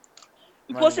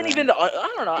 It Money wasn't in the even.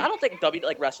 I don't know. I don't think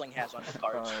wrestling has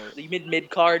undercards. Alright. The mid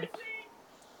card.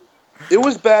 It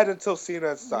was bad until Cena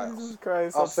and Jesus Styles.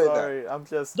 Christ, I'll I'm say that. sorry. I'm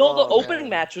just. No, the oh, opening man.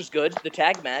 match was good. The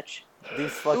tag match. These It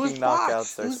was fucking botched.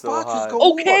 knockouts It are was so botches hot.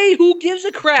 galore. Okay, who gives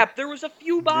a crap? There was a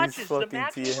few These botches. The fucking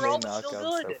matches were TNA all still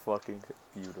knockouts are good. fucking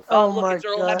beautiful. Oh look, my it's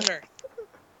Earl God. Hebner.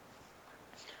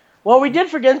 Well, we did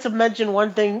forget to mention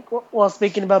one thing while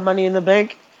speaking about Money in the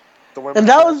Bank. The women's And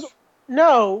that match. was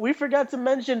no, we forgot to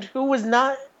mention who was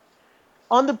not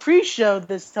on the pre-show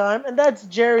this time, and that's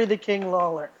Jerry the King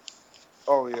Lawler.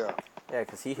 Oh yeah. Yeah,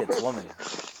 because he hits women.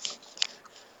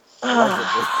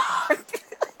 Allegedly.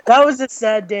 That was a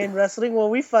sad day in wrestling when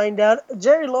we find out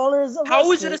Jerry Lawler is a How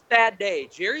is wrestler. it a sad day?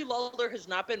 Jerry Lawler has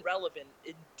not been relevant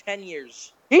in 10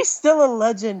 years. He's still a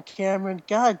legend, Cameron.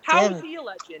 God How damn is it. he a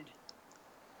legend?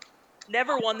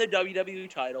 Never won the WWE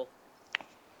title.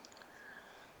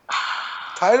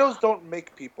 Titles don't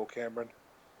make people, Cameron.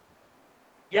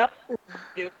 Yep.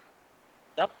 Dude.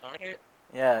 Yep. I hear it.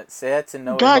 Yeah, say that to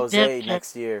Noe God Jose damn it.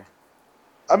 next year.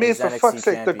 I mean, He's for NXT fuck's sake,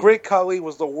 the champion. Great Khali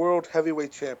was the World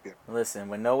Heavyweight Champion. Listen,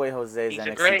 when No Way Jose is He's a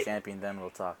NXT great- champion, then we'll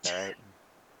talk, alright?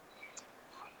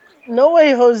 No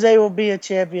way Jose will be a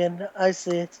champion. I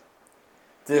see it.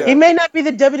 Dude, He may not be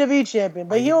the WWE champion,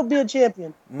 but Are you- he'll be a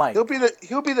champion. Mike, He'll be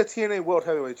the TNA World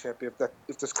Heavyweight Champion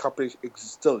if this company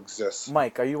still exists.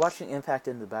 Mike, are you watching Impact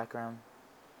in the background?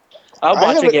 I'm I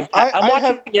watching haven't- him. I I'm watching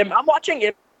have- him. I'm watching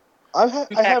him. I have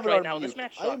Impact it right on now. mute. This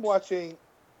match I am sucks. watching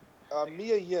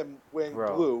Mia Yim wearing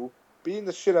Bro. blue, beating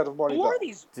the shit out of Marty Who Bell. are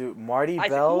these? Dude, Marty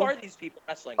Isaac, Bell? who are these people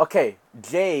wrestling? Okay,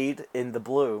 Jade in the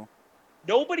blue.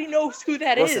 Nobody knows who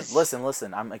that is.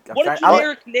 Listen. I'm What a trying.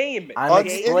 generic name. I'm On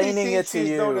the explaining indie scene, it to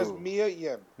she's known you. as Mia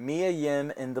Yim. Mia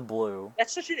Yim in the blue.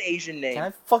 That's such an Asian name. Can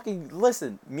I fucking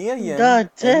listen? Mia Yim God in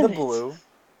the damn it. blue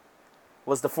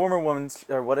was the former women's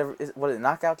or whatever what is it,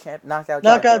 knockout champion.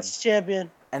 Knockouts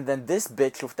champion. And then this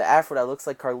bitch with the afro that looks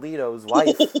like Carlito's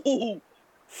wife,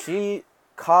 she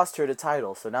cost her the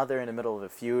title. So now they're in the middle of a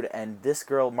feud. And this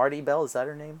girl, Marty Bell, is that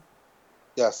her name?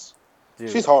 Yes. Dude,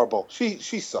 She's horrible. She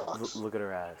sucks. look at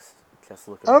her ass. Just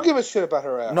look at I don't her give a ass. shit about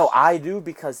her ass. No, I do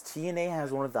because TNA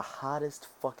has one of the hottest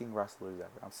fucking wrestlers ever.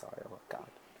 I'm sorry. Oh, God.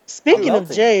 Speaking of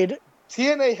Nothing. Jade,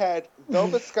 TNA had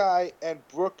Velvet Sky and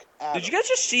Brooke Adams. Did you guys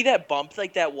just see that bump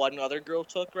like that one other girl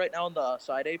took right now on the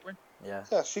side apron? Yeah.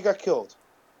 Yeah, she got killed.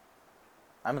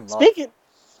 I'm in love. speaking of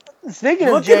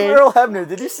Look at Jade, Earl Hebner.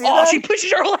 Did you see Oh, that? she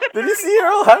pushes her left. Did you see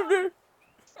Earl Hebner?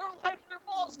 Her left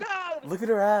falls down. Look at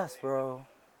her ass, bro.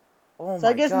 Oh so my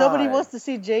I guess God. nobody wants to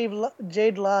see Jade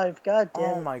live. God damn.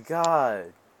 Oh my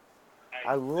God.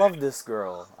 I love this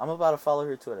girl. I'm about to follow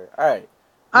her Twitter. All right.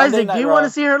 Monday Isaac, Night do you Raw. want to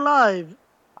see her live?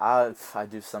 I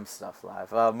do some stuff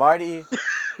live. Marty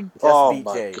just Oh beat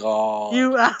my Jade. god.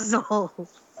 You asshole.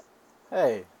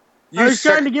 Hey. I was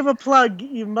trying to give a plug,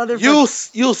 you motherfucker.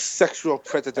 You sexual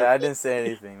predator. I didn't say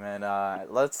anything, man.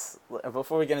 Let's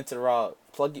before we get into the Raw,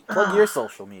 plug your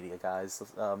social media, guys.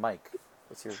 Mike,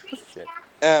 what's your shit?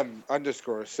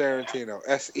 M_Serrentino.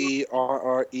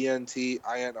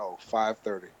 SERRENTINO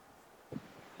 530.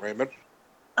 Raymond.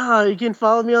 You can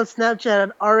follow me on Snapchat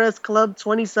at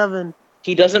RSClub27.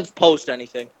 He doesn't post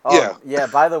anything. Oh, yeah.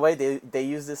 By the way, they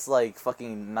use this like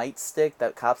fucking nightstick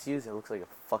that cops use. It looks like a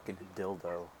fucking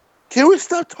dildo. Can we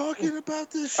stop talking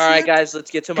about this shit? All right, guys,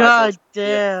 let's get to my. God social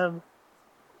media. damn.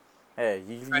 Hey,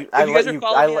 Right, I if you let guys are you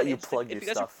following me on plug your If you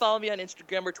guys are stuff. following me on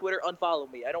Instagram or Twitter,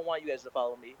 unfollow me. I don't want you guys to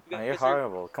follow me. Oh, you're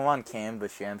horrible. Come on, Cam, the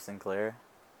Sham Sinclair.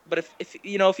 But if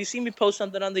you see me post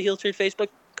something on the Heel Turn Facebook,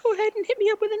 go ahead and hit me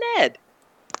up with an ad.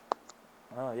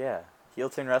 Oh yeah, Heel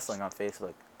Turn Wrestling on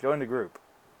Facebook. Join the group,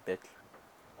 bitch.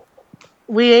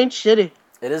 We ain't shitty.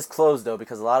 It is closed though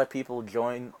because a lot of people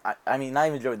join. I mean, not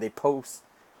even join. They post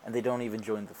and they don't even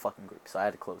join the fucking group. So I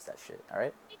had to close that shit. All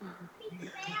right.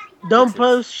 Don't Bitches.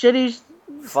 post shitty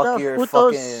Fuck stuff. your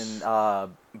Putos.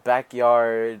 fucking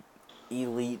backyard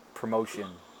elite promotion,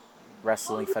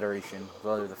 wrestling federation,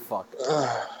 whatever the fuck.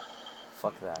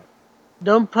 Fuck that.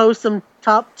 Don't post some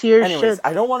top tier Anyways, shit.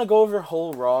 I don't want to go over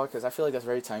whole Raw because I feel like that's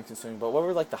very time consuming. But what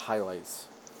were like the highlights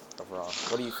of Raw?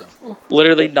 What do you think?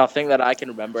 Literally nothing that I can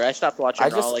remember. I stopped watching I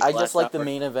Raw just last like the hour.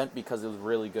 main event because it was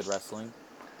really good wrestling.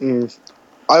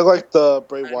 I like the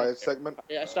Bray Wyatt segment.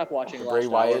 Yeah, I stopped watching Bray last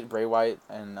Wyatt,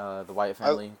 and the Wyatt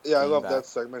family. I came love back. that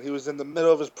segment. He was in the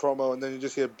middle of his promo, and then you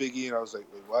just hear Big E, and I was like,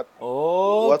 wait, what?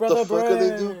 Oh, What brother the fuck Bray. are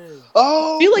they doing?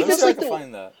 Oh! I feel like Let me that's see if I like can the.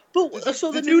 find that. But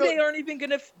so the did you New know- Day aren't even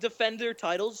gonna defend their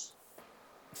titles.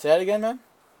 Say that again, man.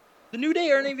 The New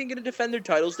Day aren't even gonna defend their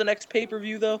titles the next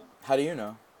pay-per-view though. How do you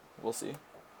know? We'll see.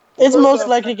 It's most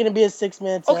likely going to be a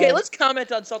 6-man tag. Okay, let's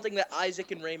comment on something that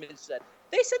Isaac and Raymond said.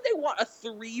 They said they want a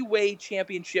 3-way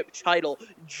championship title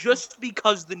just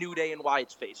because the New Day and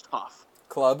Wyatt's faced off.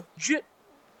 Club.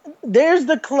 There's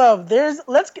the club.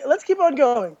 Let's keep on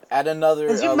going. Add another.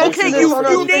 As you Lucha mentioned, Okay, Bros this for on the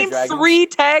you our Lucha named Dragons, 3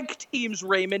 tag teams,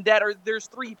 Raymond. There's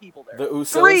 3 people there. The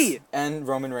Usos 3. and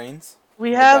Roman Reigns.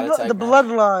 We They have got a tag the match.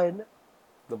 bloodline.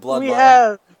 The Bloodline. We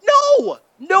have No!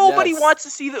 Nobody Yes. wants to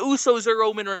see the Usos or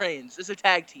Roman Reigns as a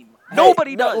tag team. Hey,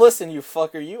 Nobody no, does. Listen, you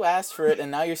fucker. You asked for it,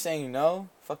 and now you're saying no.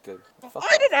 Fuck it. Fuck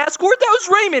I didn't ask for it. That was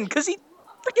Raymond, because he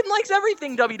freaking likes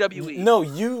everything WWE. No,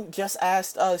 you just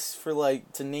asked us for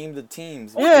to name the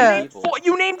teams. with Yeah. three people.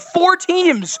 You named 4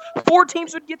 teams. 4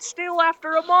 teams would get stale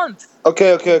after a month.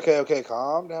 Okay,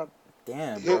 calm down.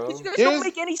 Damn, Here- bro. These guys Here's- don't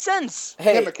make any sense.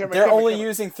 Hey, Cameron, they're only Cameron.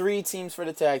 using 3 teams for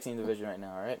the tag team division right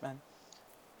now. All right, man.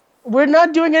 We're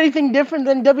not doing anything different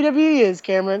than WWE is,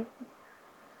 Cameron.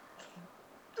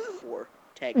 4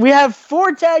 tag We have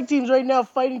 4 tag teams right now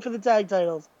fighting for the tag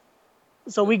titles.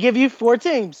 So we give you 4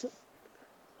 teams.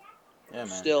 Yeah, man.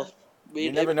 Still.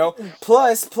 You never know.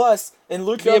 Plus, in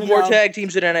Lucha We have more Underground, tag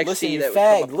teams in NXT Listen, you that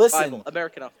fag, would come up listen. rival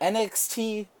American.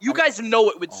 NXT. You guys know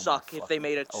it would Oh my suck if they fucking-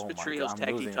 made a oh my trios God, I'm tag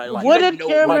team losing it. title. Mike, You What guys did know it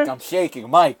Cameron- Mike, I'm shaking.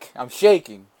 Mike, I'm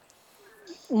shaking.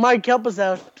 Mike, help us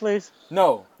out, please.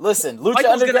 No, listen. Lucha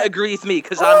Michael's Underground. gonna agree with me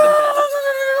because I'm the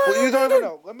best. Well, you don't even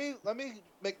know. Let me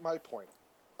make my point.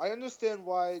 I understand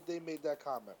why they made that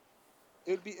comment.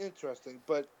 It would be interesting,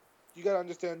 but you gotta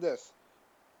understand this.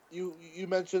 You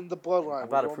mentioned the bloodline I'm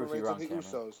about to with Roman prove you Reigns and the wrong,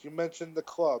 Cameron. Usos. You mentioned the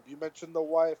club. You mentioned the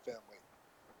Wyatt family.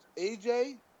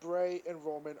 AJ, Bray, and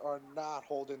Roman are not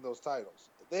holding those titles.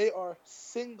 They are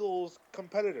singles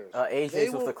competitors. AJ's They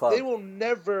with will, the club. They will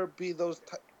never be those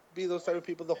type of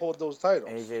people to hold those titles.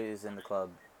 AJ is in the club.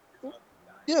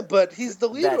 Yeah, but he's the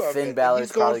leader That of Finn it. Balor's And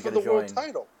he's going probably for gonna the world join.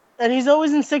 title. And he's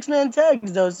always in 6-man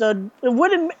tags though, so it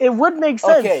would make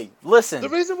sense. Okay, listen. The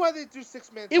reason why they do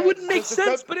 6-man tags It wouldn't make is the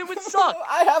sense, but it would suck.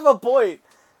 I have a point.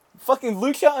 Fucking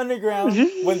Lucha Underground,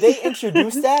 when they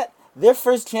introduced that, their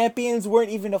first champions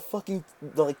weren't even a fucking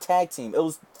tag team. It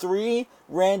was 3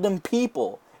 random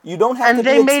people. You don't have to be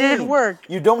a team. And they made it work.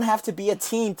 You don't have to be a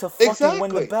team to fucking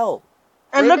win the belt.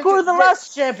 And look who were the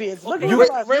last champions. Look who were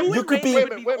the last champions. You could be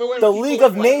the League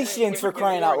of Nations for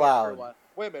crying out loud.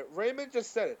 Wait a minute. Raymond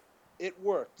just said it. It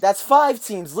worked. That's 5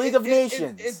 teams. League of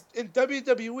Nations. In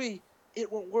WWE,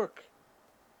 it won't work.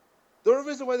 The only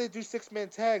reason why they do 6-man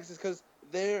tags is because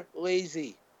they're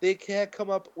lazy. They can't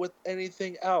come up with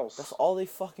anything else. That's all they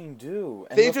fucking do.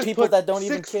 And they those just people put that don't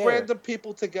even care. 6 random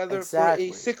people together for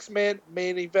a 6-man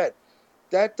main event.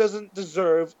 That doesn't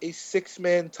deserve a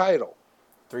 6-man title.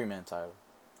 3-man title.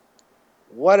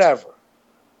 Whatever.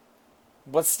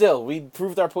 But still, we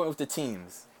proved our point with the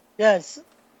teams. Yes.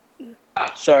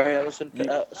 Sorry, I was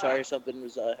sorry, something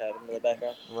was happening in the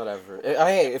background. Whatever.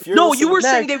 Hey, if you're you were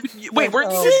saying they would. Wait,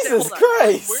 weren't you? Jesus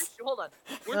Christ! Hold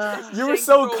on. You were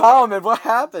so calm, and what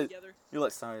happened? You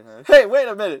look sorry. Hey, wait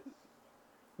a minute.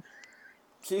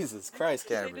 Jesus Christ,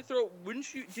 Cameron.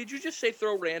 Did you just say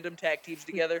throw random tag teams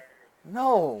together?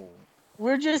 No.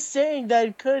 We're just saying that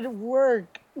it could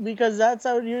work because that's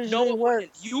how it usually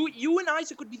works. You and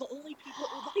Isaac would be the only people that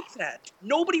would like that.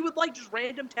 Nobody would like just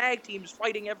random tag teams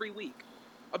fighting every week.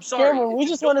 I'm sorry. Cameron, we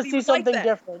just want to see something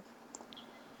different.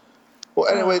 Well,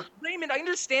 anyway, Raymond, I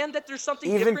understand that there's something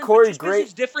even different. Corey but just because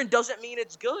Graves it's different doesn't mean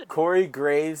it's good. Corey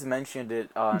Graves mentioned it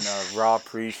on a Raw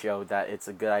pre-show that it's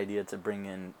a good idea to bring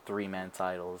in 3-man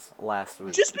titles last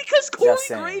week. Just because Corey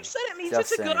Graves said it means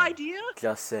it's a good idea.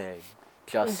 Just saying.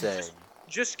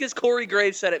 Just because Corey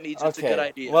Graves said it means it's a good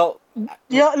idea. Well,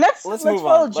 yeah, let's follow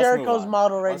on. Jericho's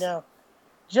model now.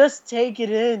 Just take it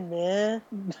in, man.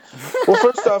 Well,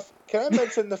 first off, can I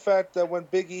mention the fact that when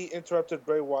Big E interrupted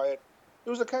Bray Wyatt, it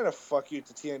was a kind of fuck you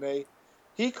to TNA.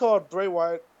 He called Bray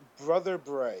Wyatt Brother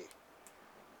Bray.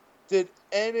 Did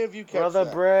any of you catch Brother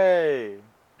that? Bray.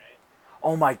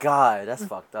 Oh my God, that's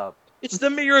fucked up. It's the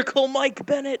Miracle Mike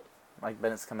Bennett. Mike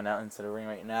Bennett's coming out into the ring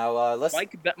right now.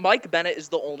 Mike Bennett is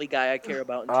the only guy I care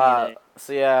about in TNA.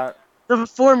 So yeah, the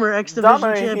former X Division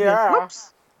champion. Yeah.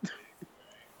 Whoops.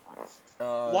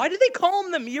 Why do they call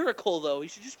him the Miracle though? He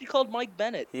should just be called Mike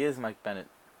Bennett. He is Mike Bennett.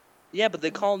 Yeah, but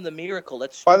they call him the Miracle.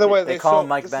 That's stupid. By the way, they call him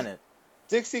Mike Bennett.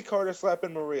 Dixie Carter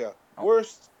slapping Maria.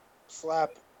 Worst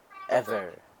slap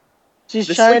ever. She's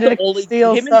trying to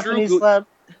steal Stephanie's slap.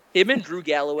 Him and Drew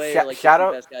Galloway are like the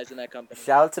best guys in that company.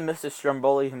 Shout out to Mr.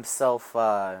 Stromboli himself,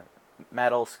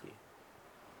 Matt Olsky.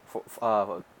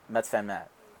 Mets fan Matt.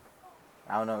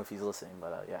 I don't know if he's listening,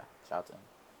 but yeah, shout out to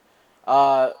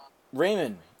him.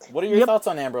 Raymond, what are your thoughts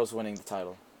on Ambrose winning the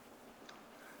title?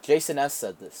 Jason S.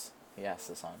 said this. He asked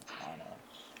this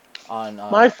on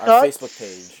our Facebook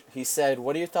page. He said,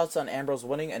 what are your thoughts on Ambrose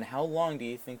winning, and how long do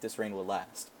you think this reign will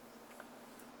last?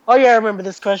 Oh, yeah, I remember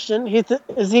this question.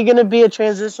 Is he going to be a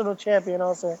transitional champion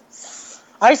also?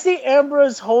 I see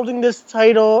Ambrose holding this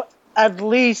title at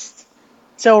least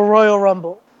till Royal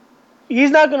Rumble.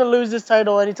 He's not going to lose this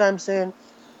title anytime soon.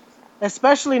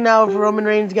 Especially now if Roman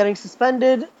Reigns getting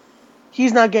suspended.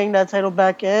 He's not getting that title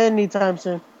back anytime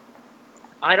soon.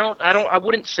 I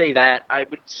wouldn't say that. I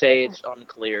would say it's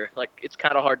unclear. Like, it's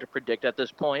kind of hard to predict at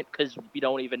this point because we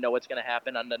don't even know what's going to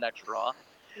happen on the next Raw.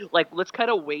 Like, let's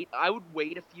kind of wait. I would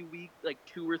wait a few weeks, like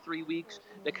 2 or 3 weeks,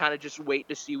 to kind of just wait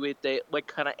to see what they, like,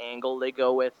 kind of angle they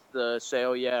go with. Say,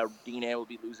 oh yeah, Dean Ambrose will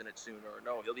be losing it soon, or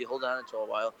no, he'll be holding on to it a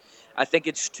while. I think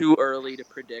it's too early to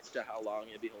predict how long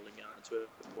he'll be holding on to it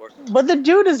for. But the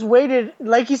dude has waited,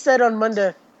 like he said on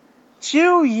Monday,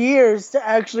 2 years to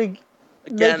actually.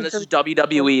 Again, this is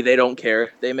WWE. They don't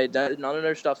care. They made that. None of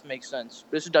their stuff makes sense.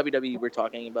 This is WWE we're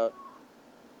talking about.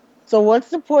 So what's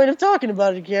the point of talking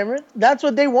about it, Cameron? That's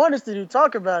what they want us to do,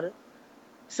 talk about it.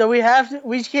 So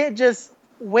we can't just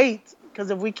wait,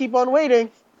 because if we keep on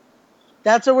waiting,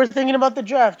 that's what we're thinking about the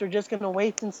draft. We're just going to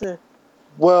wait and see.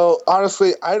 Well,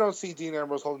 honestly, I don't see Dean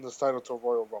Ambrose holding this title to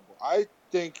Royal Rumble. I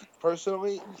think,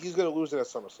 personally, he's going to lose it at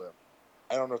SummerSlam.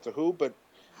 I don't know to who, but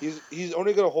he's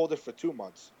only going to hold it for 2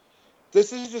 months.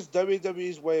 This is just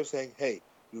WWE's way of saying, hey,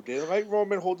 you didn't like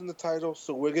Roman holding the title,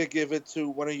 so we're going to give it to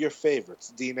one of your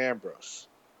favorites, Dean Ambrose.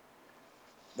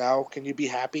 Now, can you be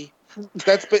happy?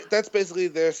 That's basically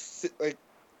their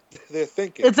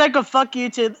thinking. It's like a fuck you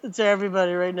to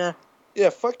everybody right now. Yeah,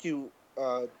 fuck you,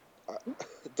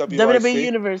 WWE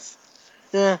Universe.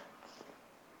 Yeah.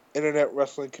 Internet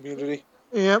wrestling community.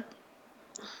 Yep.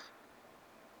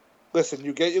 Listen,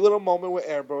 you get your little moment with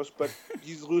Ambrose, but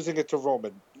he's losing it to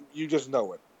Roman. You just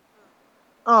know it.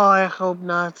 Oh, I hope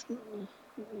not.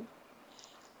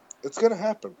 It's gonna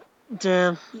happen.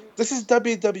 Damn. This is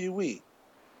WWE.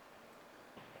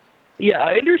 Yeah,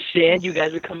 I understand you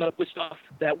guys are coming up with stuff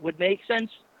that would make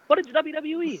sense, but it's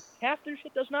WWE. Half their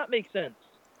shit does not make sense.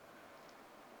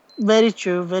 Very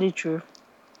true. Very true.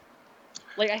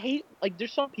 Like I hate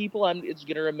there's some people it's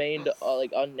gonna remain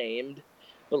like unnamed,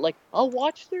 but like I'll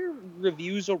watch their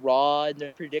reviews of Raw and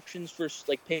their predictions for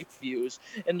like pay-per-views,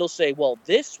 and they'll say, "Well,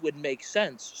 this would make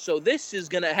sense, so this is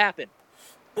gonna happen."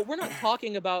 But we're not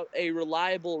talking about a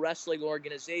reliable wrestling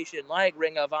organization like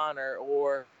Ring of Honor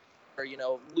or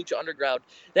Lucha Underground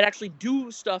that actually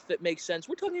do stuff that makes sense.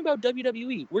 We're talking about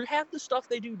WWE, where half the stuff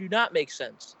they do not make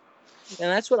sense. And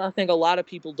that's what I think a lot of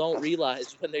people don't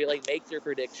realize when they like make their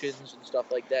predictions and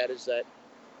stuff like that, is that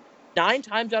 9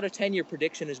 times out of 10 your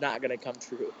prediction is not going to come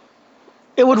true.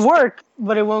 It would work,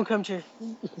 but it won't come true.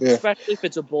 Yeah. Especially if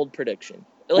it's a bold prediction.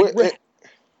 Like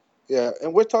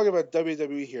And we're talking about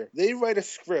WWE here. They write a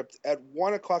script at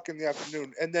 1 o'clock in the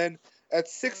afternoon, and then at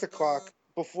 6 o'clock,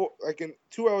 before, like in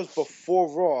 2 hours before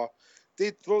Raw,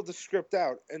 they throw the script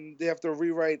out, and they have to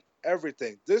rewrite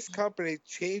everything. This company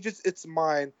changes its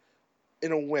mind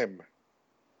in a whim.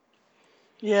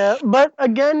 Yeah, but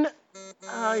again,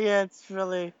 yeah, it's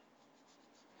really.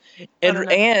 I don't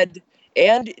know.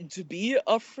 And to be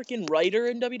a freaking writer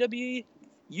in WWE,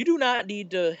 you do not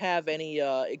need to have any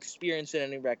experience in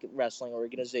any wrestling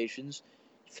organizations.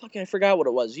 Fucking, I forgot what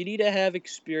it was. You need to have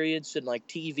experience in like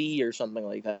TV or something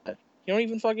like that. You don't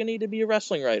even fucking need to be a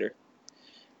wrestling writer.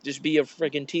 Just be a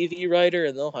freaking TV writer,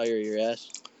 and they'll hire your ass.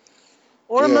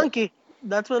 Or a Yeah. monkey.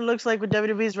 That's what it looks like with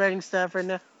WWE's writing staff right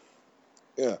now.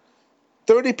 Yeah.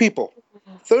 30 people.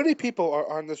 30 people are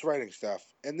on this writing staff,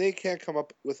 and they can't come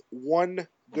up with one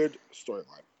good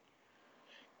storyline.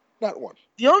 Not one.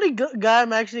 The only guy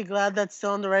I'm actually glad that's still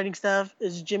on the writing staff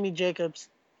is Jimmy Jacobs.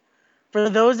 For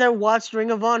those that watched Ring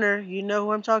of Honor, you know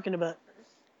who I'm talking about.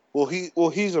 Well,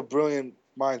 he's a brilliant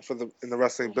mind in the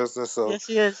wrestling business, so Yes,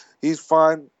 he is. he's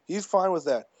fine. He's fine with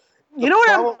that. You know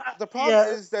what? The problem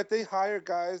is that they hire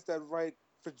guys that write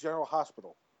for General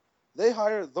Hospital. They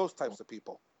hire those types of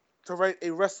people to write a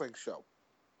wrestling show.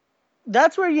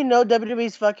 That's where you know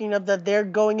WWE's fucking up, that they're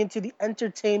going into the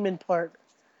entertainment part.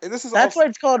 And this is That's why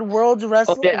it's called World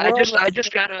Wrestling. Okay, I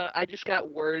just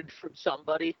got word from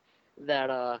somebody that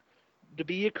to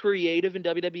be a creative in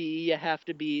WWE, you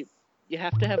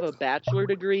have to have a bachelor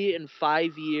degree and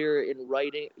 5-year in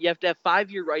writing. You have to have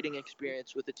 5-year writing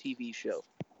experience with a TV show.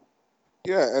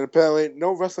 Yeah, and apparently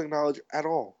no wrestling knowledge at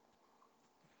all.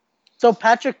 So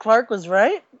Patrick Clark was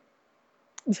right?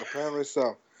 Apparently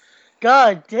so.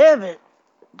 God damn it.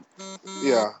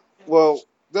 Yeah. Well,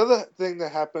 the other thing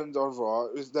that happened on Raw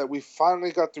is that we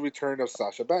finally got the return of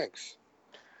Sasha Banks.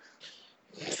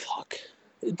 Fuck.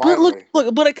 Finally.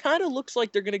 But it kind of looks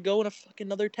like they're gonna go in a fucking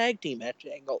another tag team match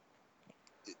angle.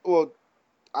 Well,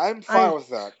 I'm fine with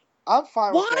that. I'm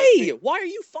fine with that. Why? Why are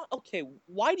you fine? Okay,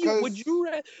 why do you? Would you?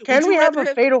 Can we have a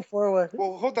fatal 4-way?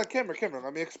 Well, hold that camera.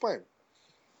 Let me explain.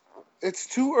 It's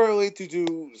too early to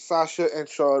do Sasha and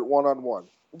Charlotte 1-on-1.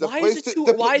 Why is it too?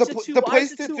 Why is it too? The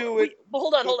place to do it.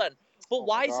 Hold on. But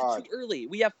why is it too early?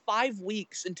 We have 5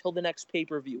 weeks until the next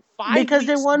pay-per-view. Because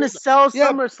they want to sell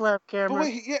SummerSlam, Cameron.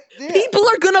 Wait, People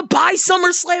are gonna buy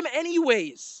SummerSlam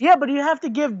anyways. Yeah, but you have to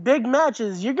give big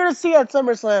matches. You're gonna see at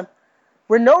SummerSlam.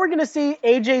 We're gonna see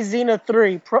AJ Xena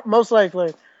 3, most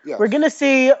likely. Yes. We're gonna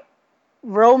see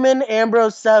Roman,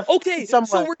 Ambrose, Seth. Okay, so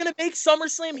we're gonna make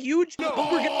SummerSlam huge, but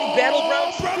we're gonna make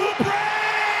Battleground.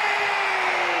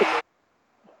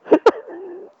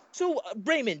 So,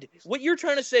 Raymond, what you're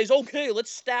trying to say is, okay, let's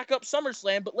stack up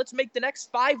SummerSlam, but let's make the next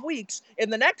 5 weeks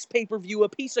and the next pay-per-view a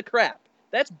piece of crap.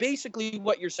 That's basically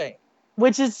what you're saying.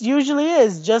 Which it usually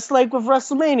is, just like with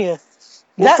WrestleMania.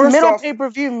 Well, that middle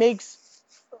pay-per-view makes...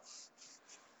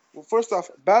 Well, first off,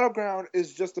 Battleground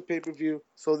is just a pay-per-view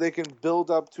so they can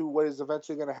build up to what is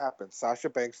eventually going to happen, Sasha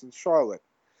Banks and Charlotte.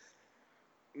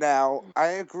 Now, I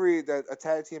agree that a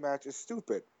tag team match is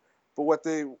stupid. But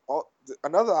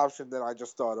another option that I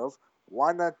just thought of,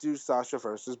 why not do Sasha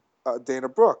versus Dana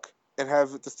Brooke and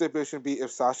have the stipulation be if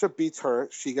Sasha beats her,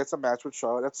 she gets a match with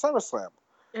Charlotte at SummerSlam.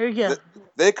 There you go.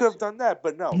 They could have done that,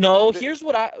 but no. No, here's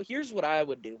what I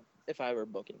would do if I were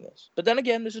booking this. But then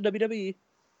again, this is WWE.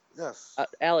 Yes.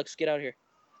 Alex, get out here.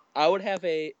 I would have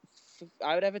a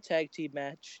tag team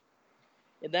match,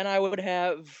 and then I would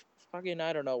have fucking,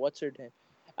 I don't know, what's her name.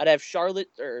 I'd have Charlotte,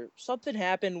 or something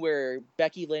happen where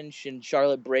Becky Lynch and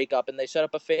Charlotte break up, and they set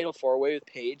up a fatal 4-way with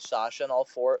Paige, Sasha, and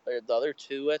the other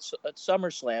two at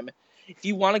SummerSlam. If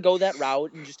you want to go that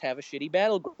route and just have a shitty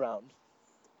Battleground,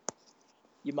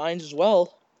 you might as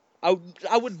well. I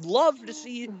would love to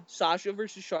see Sasha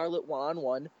versus Charlotte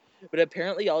 1-on-1, But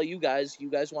apparently, all you guys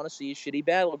want to see shitty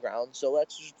Battleground, so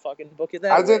let's just fucking book it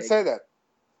that I way. didn't say that.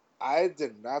 I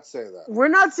did not say that. We're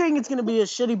not saying it's going to be a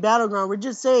shitty battleground. We're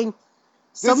just saying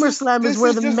This SummerSlam is this where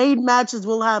is the just- main matches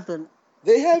will happen.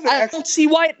 They have an I don't see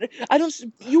why. I don't.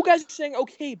 You guys are saying,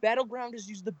 okay, Battleground is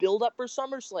used the build up for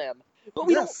SummerSlam, but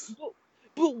we Yes. don't.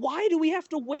 But why do we have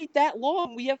to wait that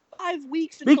long? We have 5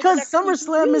 weeks until Because the next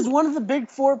SummerSlam pay-per-view. is one of the big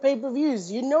 4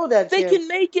 pay-per-views. You know that, They Champ. can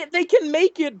make it. They can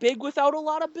make it big without a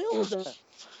lot of build.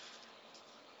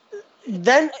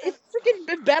 Then If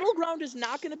Battleground is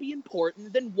not going to be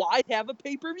important, then why have a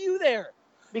pay-per-view there?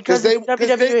 because it's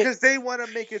WWE. Because they want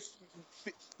to make it.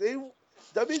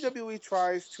 WWE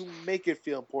tries to make it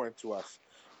feel important to us.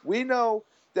 We know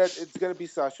that it's going to be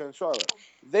Sasha and Charlotte.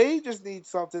 They just need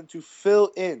something to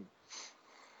fill in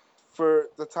for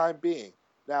the time being.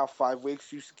 Now, 5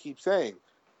 weeks, you keep saying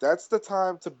that's the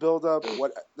time to build up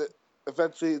what.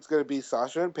 Eventually, it's going to be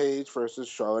Sasha and Paige versus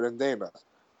Charlotte and Dana.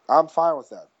 I'm fine with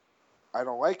that. I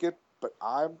don't like it, but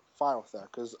I'm fine with that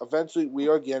because eventually we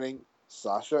are getting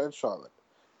Sasha and Charlotte.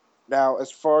 Now, as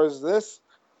far as this,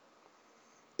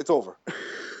 it's over.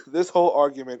 This whole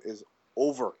argument is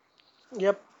over.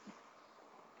 Yep.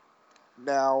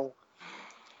 Now,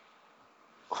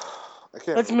 I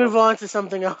can't. Let's move on to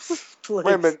something else,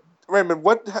 please. Raymond,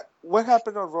 what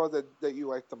happened on Raw that you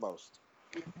liked the most?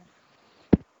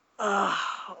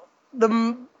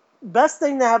 The best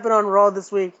thing that happened on Raw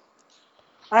this week,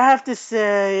 I have to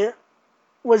say,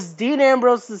 was Dean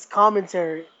Ambrose's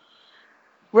commentary,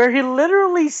 where he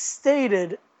literally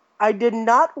stated, "I did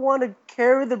not want to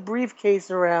carry the briefcase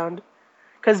around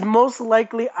because most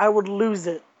likely I would lose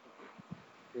it."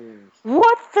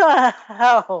 What the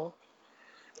hell?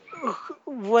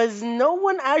 Was no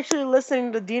one actually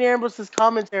listening to Dean Ambrose's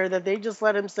commentary that they just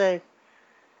let him say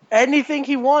anything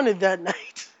he wanted that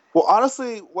night? Well,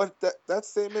 honestly, what that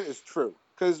statement is true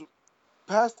because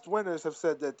past winners have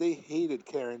said that they hated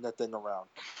carrying that thing around.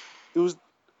 It was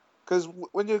because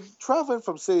when you're traveling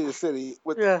from city to city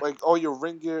with like all your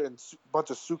ring gear and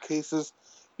bunch of suitcases,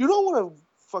 you don't want to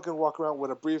fucking walk around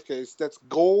with a briefcase that's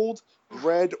gold,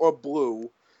 red, or blue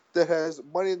that has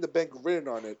Money in the Bank written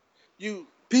on it.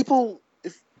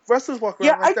 If wrestlers walk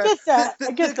around like that,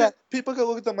 I get that. People can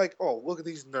look at them like, oh, look at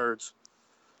these nerds.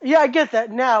 Yeah, I get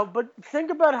that now, but think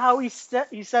about how he said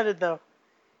it though.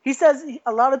 He says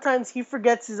a lot of times he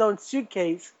forgets his own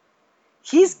suitcase.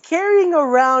 He's carrying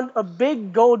around a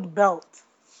big gold belt.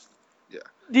 Yeah.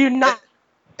 Do you not?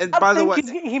 And by the way,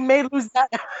 he may lose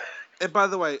that. And by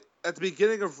the way, at the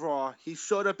beginning of Raw, he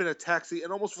showed up in a taxi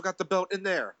and almost forgot the belt in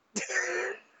there.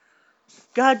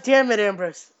 God damn it,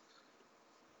 Ambrose.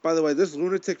 By the way, this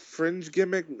lunatic fringe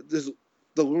gimmick, the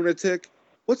lunatic.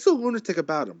 What's the lunatic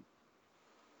about him?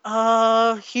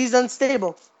 He's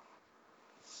unstable.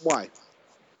 Why?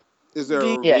 Is there a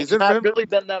He's reason for not him? really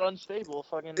been that unstable.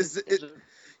 Fucking.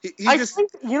 I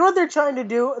think you know what they're trying to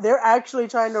do. They're actually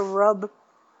trying to rub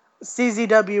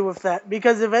CZW with that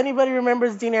because if anybody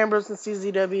remembers Dean Ambrose in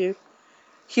CZW,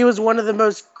 he was one of the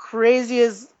most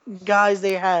craziest guys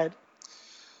they had.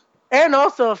 And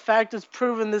also, a fact is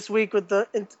proven this week with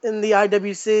in the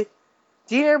IWC.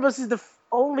 Dean Ambrose is the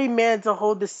only man to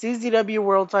hold the CZW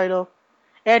World Title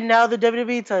and now the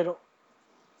WWE title.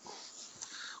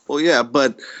 Well, yeah,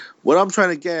 but what I'm trying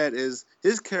to get at is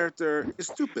his character is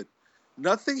stupid.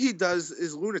 Nothing he does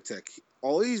is lunatic.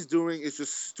 All he's doing is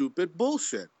just stupid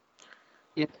bullshit.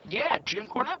 Yeah, Jim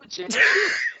Cornette would say that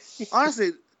too.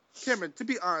 Honestly, Cameron, to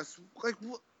be honest, like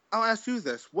I'll ask you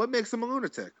this: what makes him a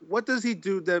lunatic? What does he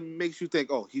do that makes you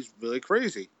think, oh, he's really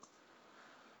crazy?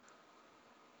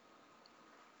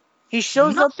 He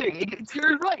shows Nothing.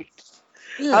 You're right.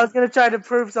 Yeah. I was gonna try to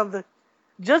prove something.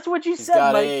 Just what you said,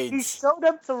 got Mike. AIDS. He showed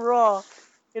up to Raw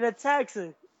in a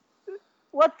taxi.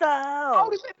 What the hell? How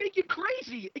does that make you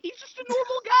crazy? He's just a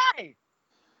normal guy.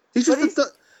 He's just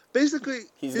basically.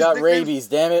 He's got rabies.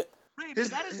 Damn it. Raymond,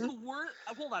 that is the worst.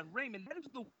 Hold on, Raymond. That is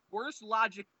the worst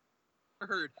logic I've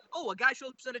ever heard. Oh, a guy shows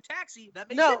up in a taxi. That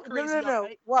makes him crazy. No.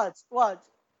 Right? Watch.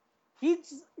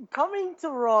 He's coming to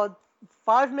Raw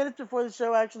 5 minutes before the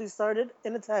show actually started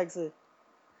in a taxi.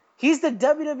 He's the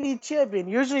WWE champion.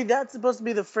 Usually that's supposed to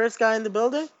be the first guy in the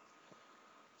building.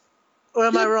 Or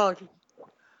am I wrong?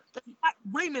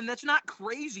 Raymond, that's not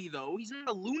crazy, though. He's not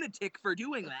a lunatic for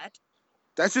doing that.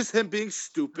 That's just him being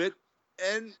stupid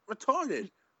and retarded.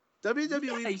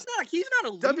 WWE. Yeah, he's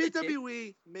not a lunatic.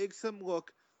 WWE makes him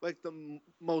look like the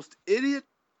most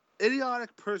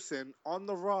idiotic person on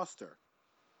the roster.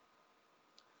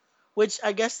 Which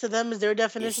I guess to them is their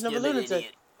definition of a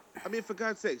lunatic. I mean, for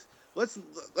God's sakes, let's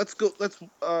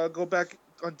go back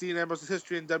on Dean Ambrose's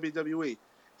history in WWE.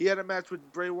 He had a match with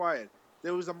Bray Wyatt.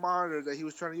 there was a monitor that he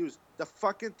was trying to use. The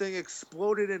fucking thing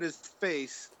exploded in his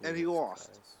face, and he Jesus lost.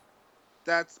 Christ.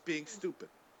 That's being stupid.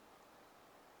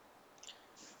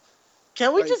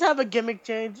 Can we Like, just have a gimmick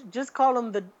change? Just call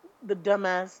him the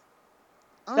dumbass.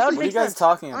 That would honestly, What are you make guys sense.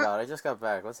 talking about? I just got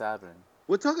back. What's happening?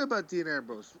 we're talking about Dean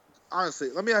Ambrose. Honestly,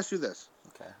 let me ask you this.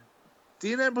 Okay.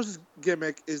 Dean Ambrose's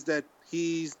gimmick is that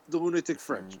he's the lunatic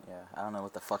fringe. Yeah, I don't know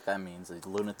what the fuck that means. A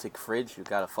lunatic fridge? You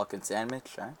got a fucking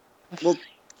sandwich, right? Well,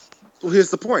 here's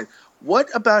the point. What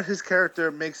about his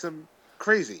character makes him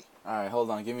crazy? Alright, hold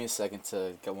on. Give me a second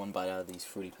to get one bite out of these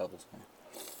Fruity Pebbles, man.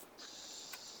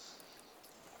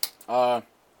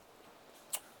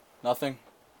 Nothing.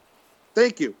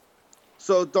 Thank you.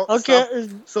 So don't Okay.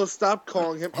 stop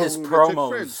calling him His a lunatic promos.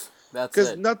 fringe. That's Because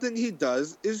it. nothing he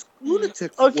does is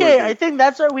lunatic. Okay, worthy. I think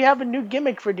that's why we have a new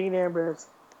gimmick for Dean Ambrose.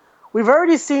 We've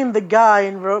already seen the guy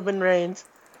in Roman Reigns.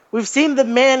 We've seen the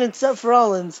man in Seth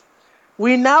Rollins.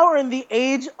 We now are in the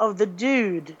age of the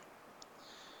dude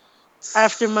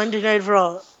after Monday Night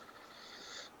Raw.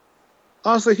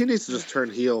 Honestly, he needs to just turn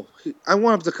heel. I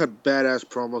want him to cut badass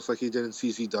promos like he did in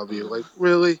CCW. Like,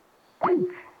 really?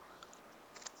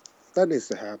 That needs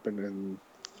to happen, and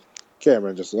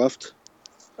Cameron just left.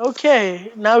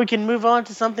 Okay, now we can move on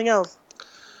to something else.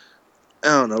 I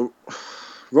don't know.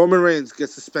 Roman Reigns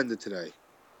gets suspended today.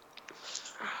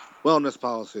 Wellness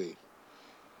policy.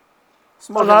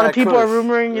 A lot of people are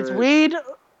rumoring it's Right. weed.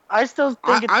 I still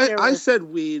think it's steroids. I said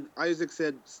weed. Isaac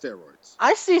said steroids.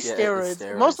 I see Yeah, steroids. it's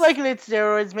steroids. Most likely it's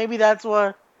steroids. Maybe that's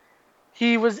why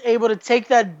he was able to take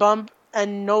that bump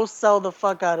and no sell the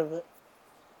fuck out of it.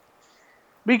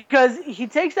 Because he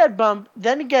takes that bump,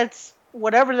 then he gets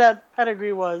whatever that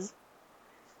pedigree was.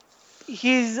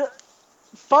 He's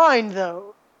fine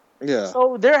though. Yeah.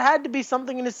 So there had to be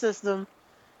something in his system.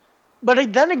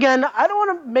 But then again, I don't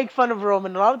want to make fun of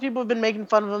Roman. A lot of people have been making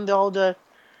fun of him the whole day.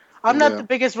 I'm not Yeah. the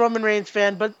biggest Roman Reigns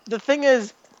fan, but the thing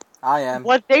is, I am.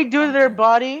 what they do to I'm their kidding.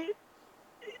 body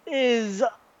is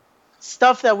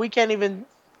stuff that we can't even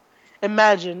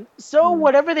imagine. So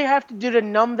whatever they have to do to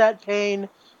numb that pain,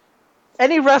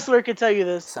 any wrestler could tell you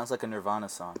this. Sounds like a Nirvana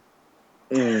song.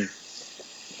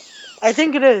 I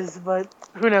think it is, but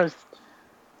who knows?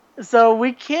 So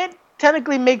we can't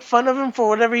technically make fun of him for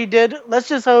whatever he did. Let's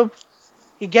just hope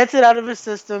he gets it out of his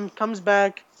system, comes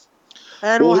back,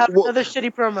 and we'll have another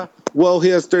shitty promo. Well, he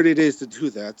has 30 days to do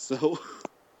that, so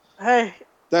Hey,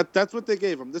 that's what they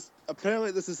gave him. This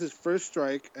is his first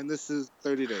strike, and this is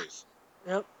 30 days.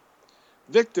 yep.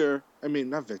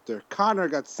 Connor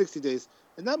got 60 days,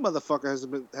 and that motherfucker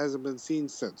hasn't been seen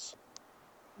since.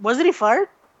 Wasn't he fired?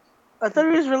 I thought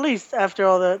he was released after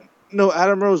all that. No,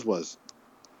 Adam Rose was.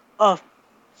 Oh,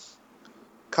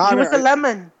 Connor, he was a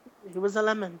lemon. He was a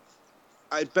lemon.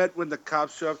 I bet when the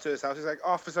cops show up to his house, he's like,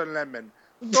 "Officer Lemon,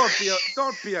 don't be a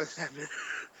lemon.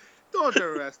 Don't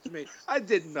arrest me. I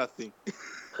did nothing."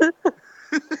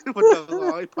 With the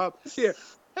lollipop. Here,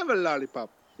 have a lollipop.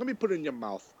 Let me put it in your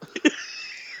mouth.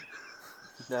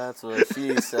 That's what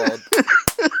she said.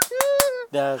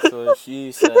 That's what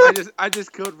she said. I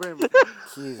just killed Raymond.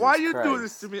 Jesus Why you Christ. do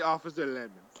this to me, Officer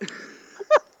Lemon?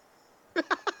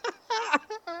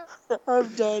 I'm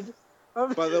dead.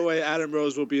 By the way, Adam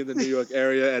Rose will be in the New York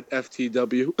area at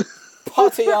FTW.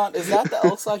 Pation, is that the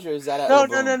Elsash or is that at No, El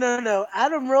Boom? no.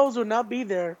 Adam Rose will not be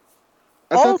there.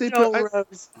 I thought they put.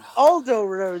 Aldo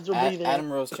Rose will be there. Adam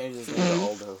Rose changed his name to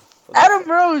Aldo. Adam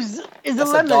Rose is That's a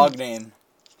a lemon. dog name.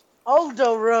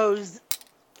 Aldo Rose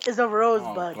is a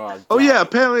rosebud. God. Oh yeah,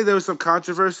 apparently there was some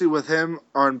controversy with him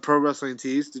on Pro Wrestling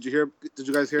Tees. Did you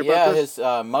guys hear about Yeah, this? his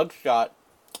mugshot.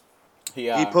 He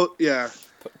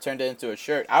turned it into a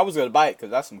shirt. I was gonna buy it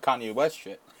because that's some Kanye West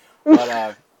shit.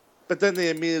 But But then they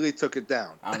immediately took it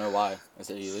down. I don't know why. Is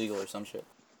it illegal or some shit?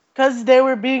 Because they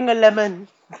were being a lemon.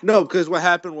 No, because what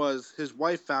happened was his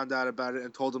wife found out about it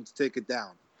and told him to take it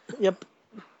down. Yep.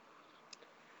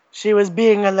 She was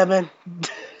being a lemon.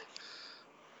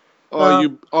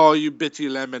 Oh, you bitchy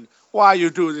lemon. Why you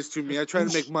do this to me? I try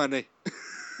to make money.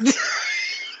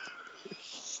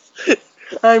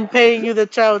 I'm paying you the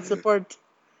child support.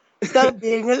 Stop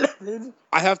being a lemon.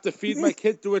 I have to feed my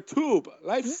kid through a tube.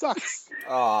 Life sucks.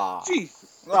 Ah.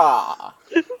 Jesus. Ah.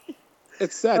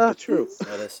 It's sad but true.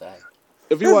 That is sad.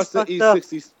 If you watch the That's fucked up.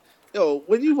 E60,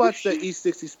 when you watch the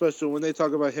E60 special, when they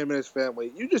talk about him and his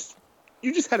family, you just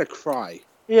had to cry.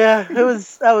 Yeah, that was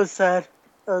sad.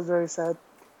 That was very sad.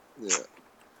 Yeah.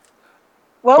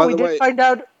 Well, By we the did way- find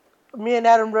out me and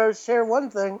Adam Rose share one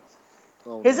thing.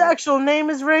 Oh, His no. actual name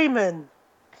is Raymond.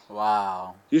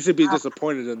 Wow. You should be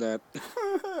disappointed in that.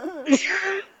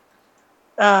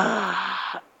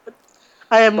 I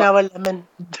am now a lemon.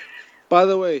 By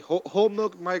the way, Whole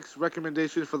Milk Mike's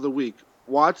recommendation for the week: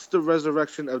 watch the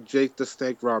resurrection of Jake the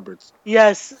Snake Roberts.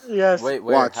 Yes. Wait,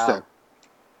 where? Watch How? that.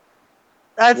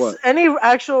 That's What? any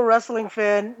actual wrestling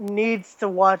fan needs to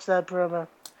watch that promo.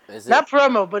 Is it? Not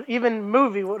promo, but even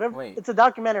movie, whatever. Wait. It's a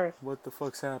documentary. What the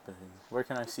fuck's happening? Where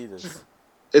can I see this?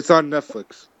 It's on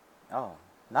Netflix. Oh,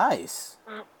 nice.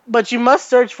 But you must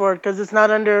search for it because it's not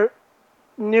under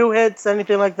new hits,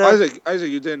 anything like that.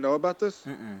 Isaac, you didn't know about this?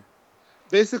 Mm-mm.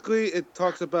 Basically, it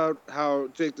talks about how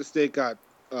Jake the Snake got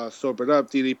sobered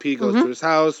up. DDP goes Mhm. to his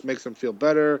house, makes him feel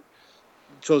better,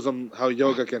 shows him how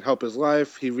yoga can help his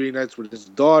life. He reunites with his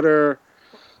daughter.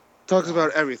 Talks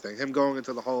about everything. Him going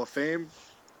into the Hall of Fame.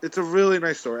 It's a really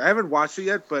nice story. I haven't watched it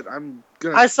yet, but I'm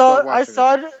gonna. I start watching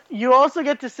saw it. You also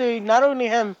get to see not only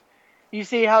him, you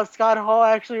see how Scott Hall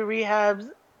actually rehabs.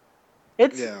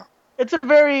 It. It's a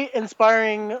very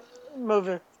inspiring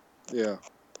movie. Yeah.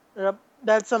 Yep,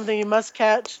 that's something you must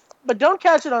catch, but don't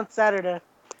catch it on Saturday,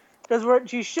 because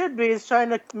what you should be is trying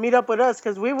to meet up with us,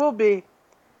 because we will be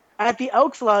at the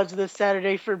Elks Lodge this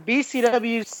Saturday for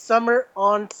BCW Summer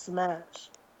on Smash.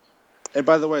 And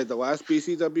by the way, the last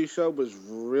BCW show was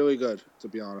really good. To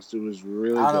be honest, it was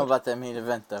really I don't know good. about that main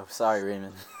event though. Sorry,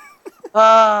 Raymond.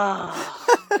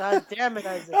 God damn it,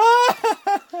 Isaac.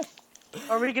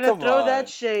 Are we gonna Come throw on. that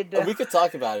shade down? We could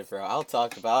talk about it, bro. I'll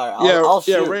talk about it. I'll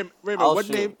shoot. Raymond. I'll What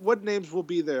shoot. What names will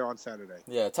be there on Saturday?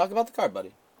 Yeah, talk about the card,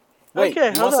 buddy. Wait,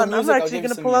 Okay, you hold want some on. I'm music? I'll actually give you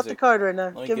gonna some pull out the music. card right now.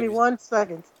 Let me Give give me you 1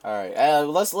 second. All right,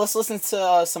 let's listen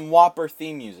to some Whopper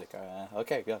theme music.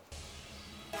 Okay, go.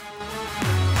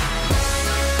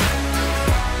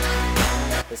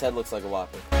 His head looks like a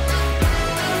Whopper.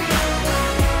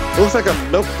 It looks like a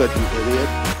milk dud, you idiot.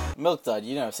 Milk Dud,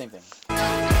 you know, same thing.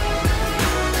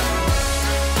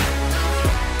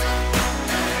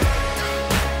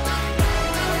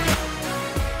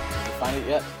 Did you find it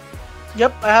yet?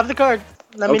 Yep, I have the card.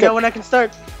 Let me Okay. know when I can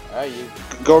start. All right, you.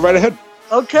 Go right ahead.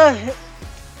 Okay.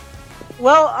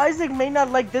 Well, Isaac may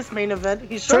not like this main event.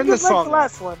 He sure Turn the does like song the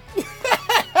last one.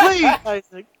 Please,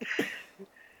 Isaac.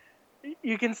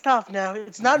 You can stop now.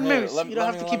 It's not Here, Moose. let- You don't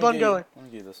let have me- to keep let on me give you- going. Let me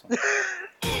give you this one.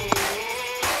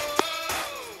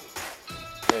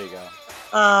 There you go.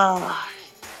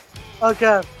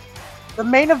 Okay. The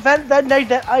main event that night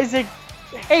that Isaac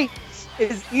hates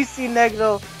is EC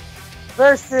Negro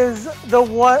versus the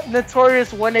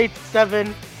notorious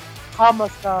 187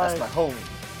 Homicide. That's my homie.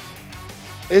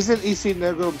 Isn't EC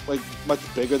Negro like much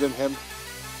bigger than him?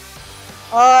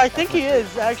 I think he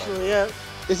is actually. Yeah.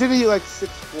 Isn't he like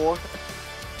 6'4"?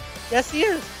 Yes, he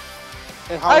is.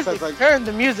 And Isaac, Homicide's like turn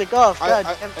the music off. God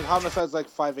damn it. and Homicide's like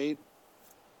 5'8".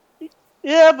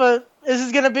 Yeah, but this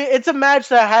is gonna be. It's a match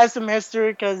that has some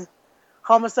history because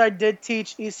Homicide did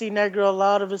teach EC Negro a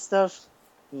lot of his stuff.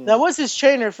 That was his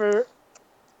trainer for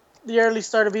the early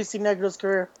start of EC Negro's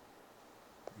career.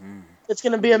 It's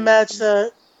gonna be a match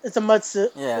that it's a must.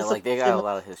 Yeah, like they got a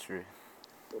lot of history.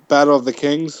 Battle of the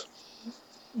Kings.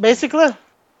 Basically.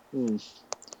 Hmm.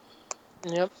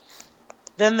 Yep.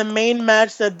 Then the main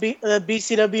match that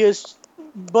BCW is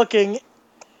booking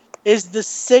is the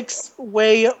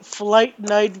 6-way Flight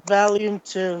Night Volume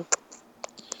 2.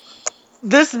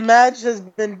 This match has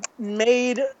been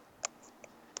made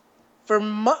for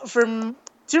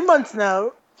 2 months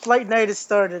now. Flight Night has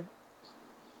started.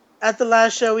 At the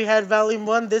last show, we had Volume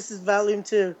 1. This is Volume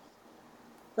 2.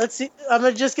 Let's see.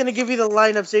 I'm just going to give you the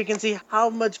lineup so you can see how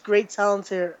much great talent's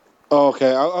here. Oh,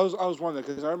 okay. I was wondering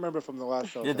because I remember from the last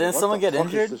show. Yeah, didn't someone get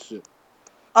injured?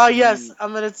 Yes.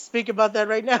 I'm going to speak about that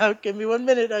right now. Give me 1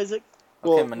 minute, Isaac.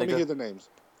 Well, Okay, my let me nigga. hear the names.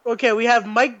 Okay, we have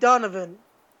Mike Donovan,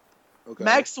 Okay.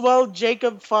 Maxwell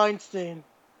Jacob Feinstein,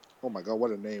 Oh my God, what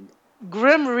a name.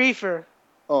 Grim Reaper,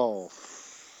 Oh.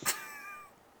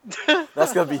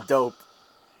 That's gonna be dope.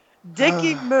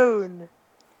 Dickie Moon.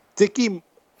 Dickie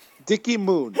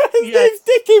Moon. His Yes. name's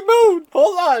Dickie Moon.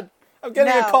 Hold on, I'm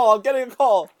getting Now. a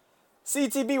call.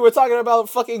 CTB, we're talking about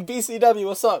fucking BCW.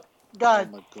 What's up? God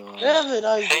Oh my God. damn it,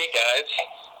 Isaac. Hey guys.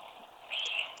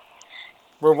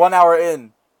 We're 1 hour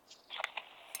in.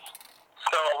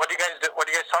 So what are you guys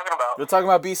talking about? We're talking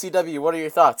about BCW. What are your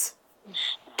thoughts?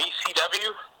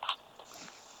 BCW?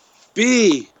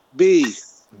 BCW.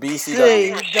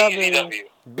 CW.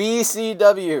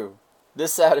 BCW.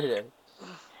 This Saturday.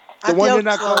 The one you're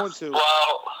not going to.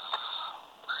 Well,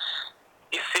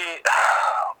 you see,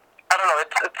 I don't know.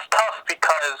 It's tough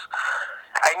because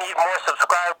I need more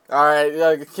subscribers. All right,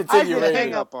 continue. Isaac, Raymond.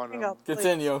 hang up. on Hang him. up. please.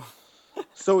 Continue.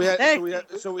 So we Thank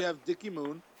have Dickie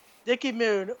Moon. Dickie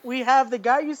Moon. We have the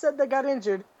guy you said that got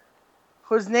injured,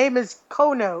 whose name is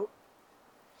Kono.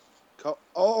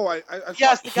 Oh, I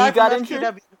Yes, the guy He got from injured?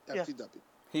 FTW. Yeah. FTW.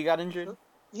 He got injured.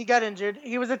 He got injured.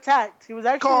 He was attacked. He was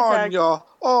actually attacked. Conyo.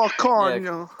 Oh, Yeah,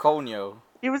 Conyo. Conyo.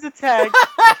 He was attacked.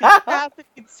 He's gonna have to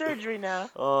get surgery now.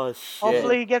 Oh shit.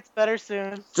 Hopefully he gets better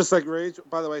soon. Just like Rage.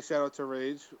 By the way, shout out to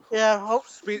Rage. Yeah, hope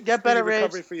get better, Rage.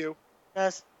 recovery for you.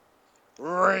 Yes.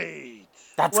 Rage.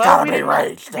 That's Well, gotta we be didn't-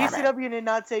 Rage. Damn it. BCW did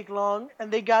not take long, and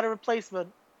they got a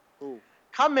replacement. Ooh.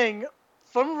 Coming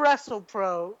from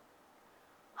WrestlePro,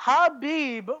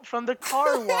 Habib from the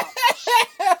Car Wash.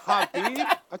 Habib?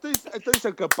 I thought you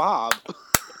said kebab.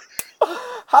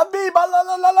 Habib, la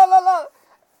la la la la la.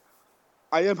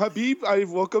 I am Habib. I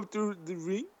welcome to the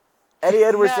ring. Eddie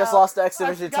Edwards just Now, lost the X I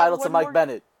Division forgot title to one Mike more-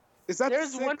 Bennett. Is that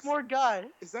There's the one sixth? more guy.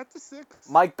 Is that the sixth?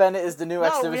 Mike Bennett is the new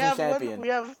X No, we Division have champion. one. We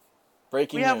have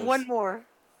Breaking news. one more.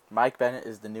 Mike Bennett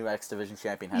is the new X Division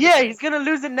champion. Yeah, he's gonna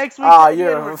lose it next week. Ah, to Eddie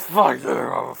you're Edwards. fuck.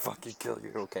 I'll fucking kill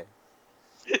you. Okay.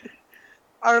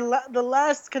 The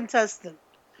last contestant.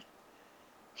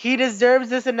 He deserves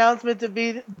this announcement to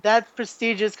be that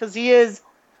prestigious because he is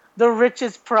the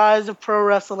richest prize of pro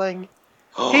wrestling.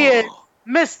 He is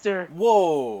Mr.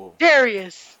 Whoa.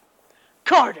 Darius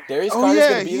Carter. Darius Oh Carter's yeah,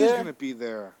 gonna be he's there. gonna be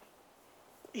there.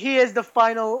 He is the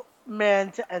final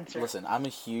man to enter. Listen, I'm a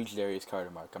huge Darius Carter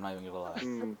mark. I'm not even gonna lie.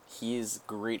 Mm. He is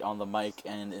great on the mic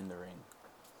and in the ring.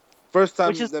 First time.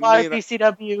 Which is the why main-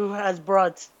 BCW has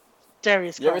brought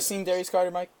Darius You Carter. ever seen Darius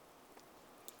Carter, Mike?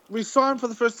 we saw him for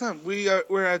the first time.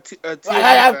 We're at a TNA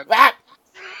Ah, event. ah,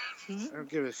 I don't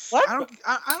give a shit. What? I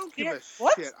don't give a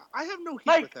What? shit. I have no heat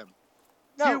Mike. with him.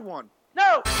 No. Tier 1.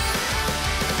 No!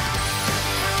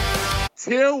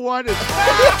 Tier 1 is.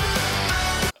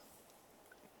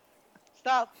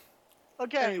 Stop.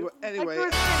 Okay. Anyway,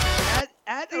 Like you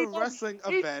at a He- wrestling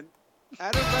he- event,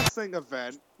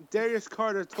 Darius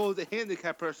Carter told a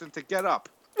handicapped person to get up.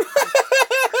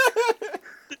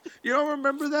 You don't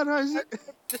remember that, Isaac?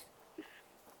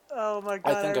 Oh my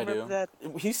god, I think I remember do. that.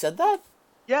 He said that?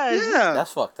 Yeah, Yeah.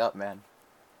 That's fucked up, man.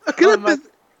 Get Oh up my- and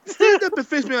stand up and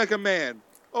face me like a man.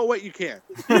 Oh wait, you can't.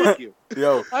 Fuck you.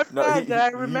 Yo, I'm glad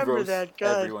that I remember roasts that,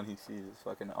 God. Everyone he sees is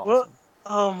fucking awesome. Well,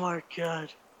 oh my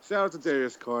god. Shout out to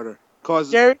Darius Carter.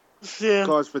 Cause Yeah.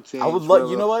 for change. I would love.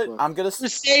 You whatever know what? the fuck. I'm gonna.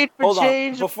 Crusade for Hold on,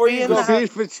 change. before you be in go- the house.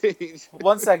 Crusade for change.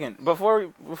 1 second before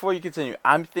you continue.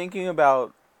 I'm thinking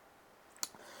about.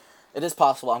 It is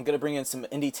possible. I'm gonna bring in some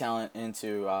indie talent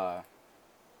into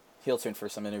Heel Turn for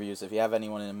some interviews. If you have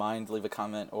anyone in mind, leave a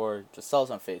comment or just tell us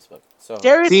on Facebook. So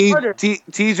Darius Carter.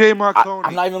 TJ Marconi.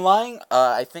 I'm not even lying.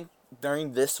 I think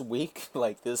during this week,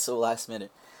 like this last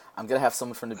minute, I'm gonna have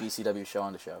someone from the BCW show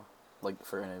on the show, like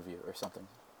for an interview or something.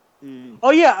 Mm.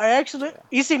 Oh yeah, I actually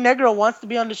EC Negro wants to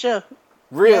be on the show.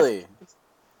 Really?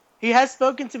 He has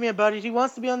spoken to me about it. He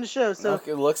wants to be on the show. So Look,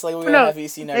 it looks like we're who gonna knows? have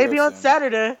EC Negro maybe on soon.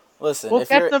 Saturday Listen, we'll if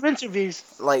get you're some interviews.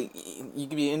 like, you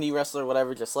could be an indie wrestler or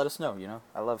whatever, just let us know. You know,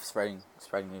 I love spreading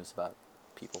news about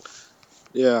people.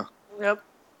 Yeah. Yep.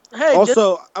 Hey,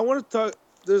 Also, I want to talk.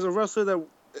 There's a wrestler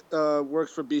that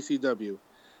works for BCW.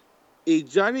 A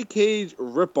Johnny Cage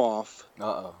ripoff.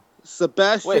 Uh-oh.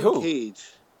 Sebastian Wait, who? Cage.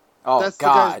 Oh, That's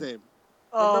God. the guy's name.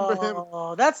 Remember him?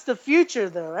 Oh, that's the future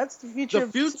though. That's the future. The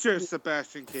of future BCW.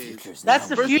 Sebastian Cage. Future's That's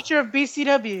now. the future of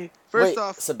BCW. First Wait,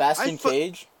 off, Sebastian I fu-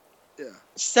 Cage? yeah.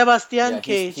 Sebastian Yeah,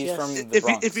 Cage. he's yes. from the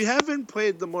Bronx. If you haven't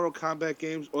played the Mortal Kombat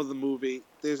games or the movie,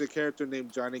 there's a character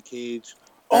named Johnny Cage.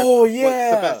 Oh, That's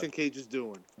yeah. what Sebastian Cage is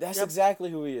doing. That's Yep. exactly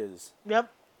who he is.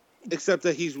 Yep. Except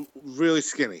that he's really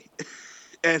skinny.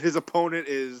 And his opponent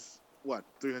is, what,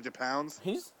 300 pounds?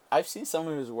 I've seen some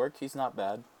of his work. He's not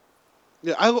bad.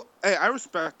 Yeah, I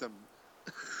respect him.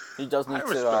 He does I need to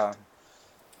respect.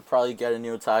 probably get a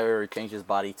new attire or change his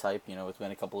body type. You know, it's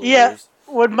been a couple of Yeah. years.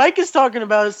 What Mike is talking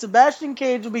about is Sebastian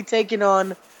Cage will be taking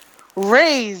on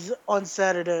Raze on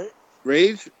Saturday.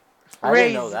 Rage? I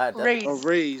didn't know that. Raze. Oh,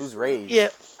 Rage. Who's Rage? Yeah.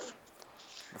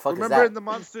 The fuck Remember is in that? the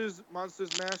Monsters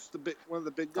match, one of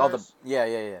the big Oh, guys? yeah.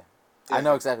 Yeah. I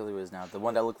know exactly who it is now. The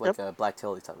one that looked like a Black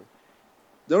Teletubby.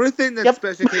 The only thing that Yep.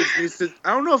 Sebastian Cage needs to...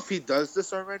 I don't know if he does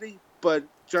this already, but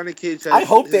Johnny Cage has I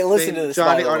hope his they listen name to this,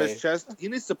 Johnny by the on way. his chest. He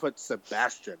needs to put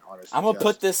Sebastian on his chest. I'm gonna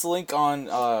put this link on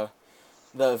the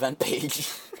event page.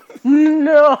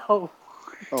 No.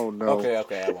 Oh, no. Okay,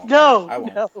 I won't. No. I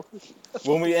won't. No.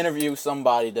 When we interview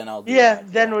somebody, then I'll do Yeah,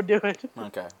 that. then we'll do it.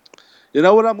 Okay. You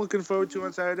know what I'm looking forward to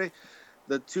on Saturday?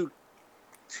 The two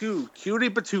cutie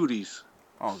patooties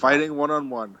Oh, God. fighting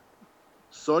one-on-one.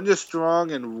 Sonya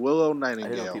Strong and Willow I didn't know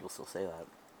Nightingale. people still say that.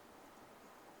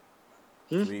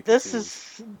 Hmm? Three This for two.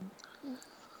 is.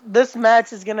 This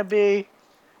match is gonna be.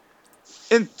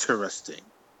 Interesting.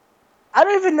 I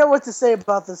don't even know what to say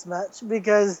about this match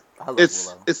because I love It's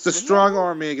Willow. the strong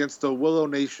army against the Willow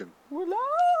Nation. Willow.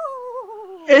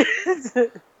 it's,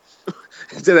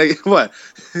 Did I what?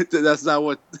 That's not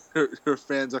what her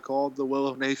fans are called, the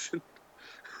Willow Nation.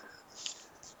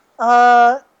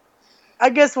 I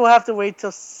guess we'll have to wait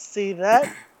to see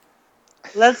that.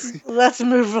 Let's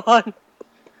move on.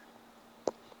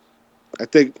 I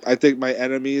think my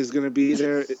enemy is gonna be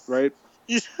there, right?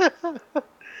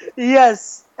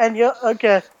 Yes, and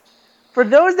okay. For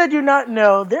those that do not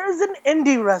know, there is an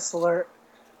indie wrestler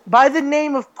by the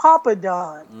name of Papa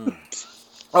Don.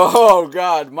 Oh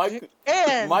God, Mike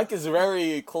And is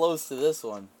very close to this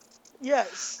one.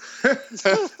 yes,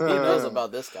 He knows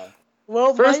about this guy.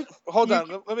 well, First, Mike, hold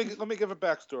on. Let me give a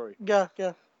backstory. go.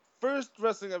 First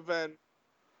wrestling event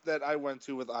that I went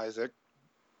to with Isaac,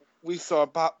 we saw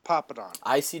Papadon.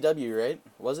 ICW, right?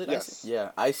 Was it? Yes.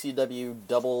 Yeah, ICW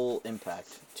Double Impact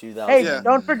 2014. Hey, Yeah.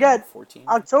 don't forget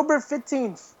October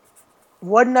 15th,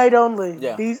 one night only.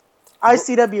 Yeah. These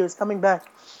ICW is coming back.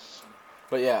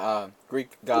 But yeah,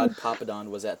 Greek god Papadon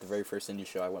was at the very first indie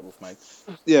show I went with Mike.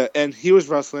 Yeah, and he was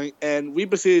wrestling, and we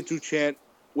proceeded to chant,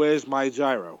 "Where's my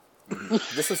gyro?"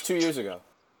 This was 2 years ago.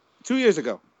 2 years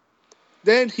ago.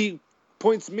 Then he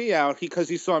points me out because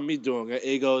he saw me doing it.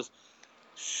 He goes,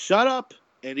 "Shut up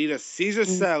and eat a Caesar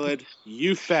salad,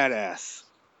 you fat ass."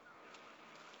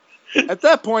 At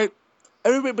that point,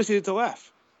 everybody proceeded to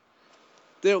laugh.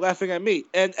 They were laughing at me,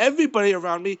 and everybody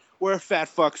around me were fat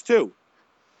fucks too.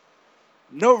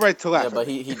 No right to laugh. Yeah, at but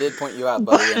me. he did point you out,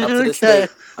 buddy. And up to this Okay.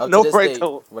 day, No right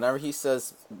to- whenever he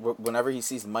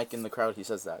sees Mike in the crowd, he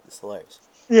says that. It's hilarious.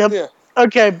 Yep. Yeah.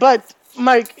 Okay, but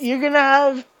Mike, you're gonna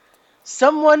have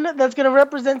someone that's gonna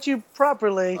represent you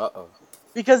properly Uh-oh.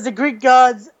 because the Greek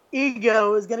god's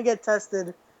ego is gonna get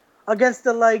tested against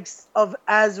the likes of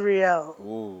Azrael.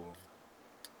 Ooh.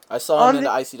 I saw him On in the-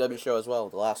 the ICW show as well,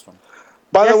 the last one.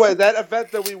 By the Yes. way, that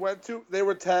event that we went to, they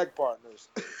were tag partners.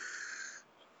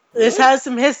 This has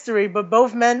some history, but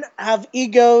both men have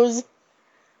egos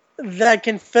that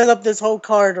can fill up this whole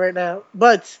card right now.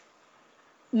 But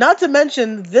not to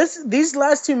mention these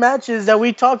last two matches that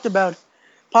we talked about,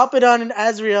 Papadon and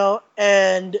Azrael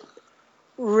and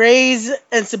Reyes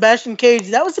and Sebastian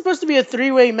Cage, that was supposed to be a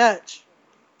three-way match.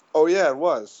 Oh yeah, it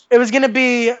was. It was going to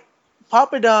be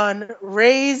Papadon,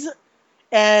 Reyes,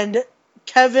 and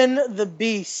Kevin the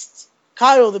Beast.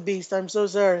 Kyle the Beast, I'm so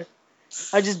sorry.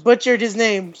 I just butchered his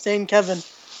name saying Kevin.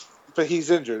 But he's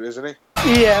injured, isn't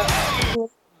he? Yeah.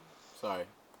 Sorry.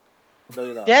 No,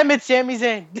 you're not. Damn it, Sami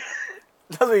Zayn.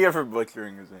 Doesn't get for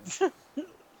butchering his name.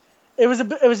 It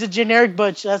was a generic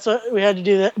butch. That's what we had to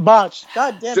do. That botch.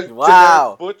 God damn it.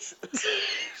 Wow. Generic Butch.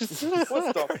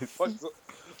 What the fuck's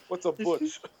what's a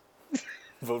butch?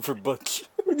 Vote for Butch.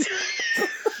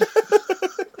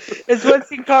 It's what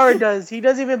Sin Cara does. He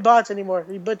doesn't even botch anymore.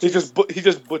 He butches. He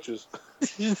just butches.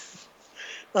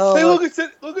 Oh, Hey, look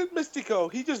at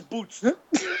Mystico. He just boots.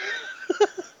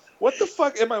 What the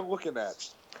fuck am I looking at?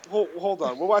 Hold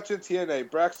on. We're watching TNA.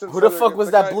 Braxton. Who the Sutter fuck against was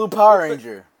the that guy- blue Power looks like-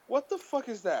 Ranger? What the fuck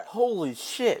is that? Holy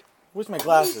shit. Where's my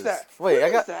glasses? that? Wait, What I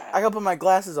is got that? I got to put my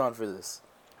glasses on for this.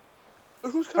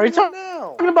 Who's Are you coming out now?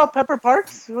 talking about Pepper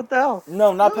Parks? What the hell?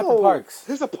 No, not Pepper Parks.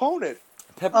 His opponent.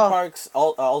 Pepper Oh. Parks,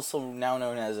 also now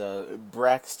known as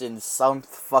Braxton some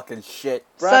fucking shit.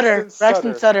 Braxton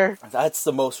Sutter. That's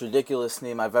the most ridiculous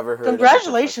name I've ever heard. of in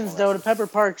Congratulations, professional though, to Pepper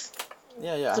Parks.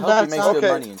 wrestling. Yeah, It's I about hope he makes time. good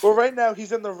Okay. money and Well, shit. right now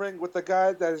he's in the ring with the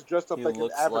guy that is dressed up He like an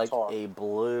looks like avatar. a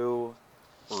blue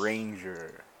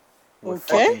ranger with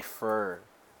Okay. fucking fur.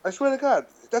 I swear to God,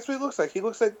 that's what he looks like. He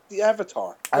looks like the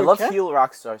Avatar. I love Okay. heel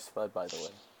Rockstar Spud, by the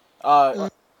way.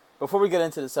 Before we get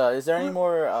into this, is there any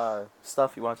more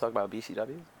stuff you want to talk about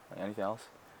BCW? Like anything else?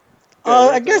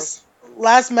 I guess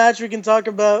last match we can talk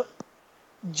about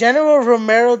General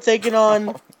Romero taking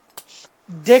on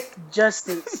Dick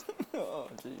Justice. Oh,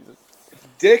 Jesus.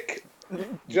 Dick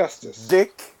Justice.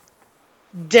 Dick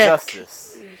Dick.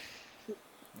 Justice.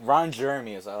 Ron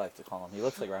Jeremy, as I like to call him. He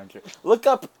looks like Ron Jeremy. Look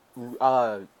up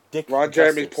Dick Ron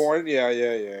Jeremy's Justice. porn.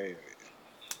 Yeah.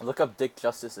 Look up Dick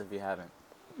Justice if you haven't.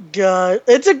 God,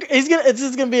 this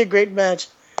is gonna be a great match,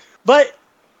 but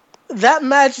that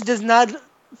match does not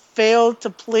fail to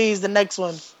please the next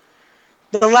one.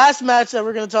 The last match that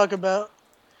we're gonna talk about,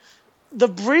 the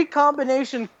Brie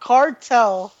combination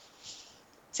Cartel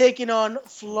taking on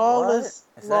Flawless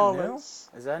What? Is that new? Lawless.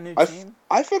 Is that a new I, team?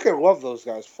 I fucking love those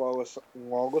guys. Flawless,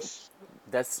 Lawless.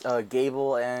 That's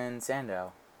Gable and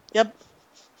Sandow. Yep,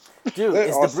 Dude, They're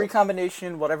is awesome. the Brie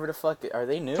combination whatever the fuck? Are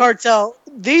they new? Cartel.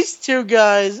 These two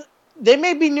guys, they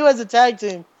may be new as a tag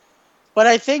team, but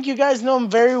I think you guys know them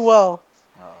very well.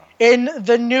 Oh. In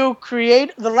the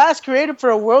last created for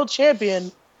a world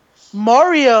champion,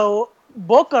 Mario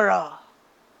Boccara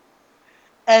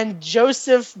and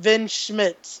Joseph Vin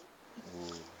Schmidt.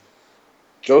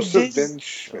 Joseph This- Vin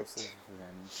Schmidt. Joseph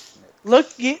Vin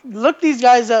Schmidt. Look these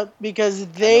guys up because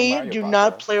they Mario do Baccarat.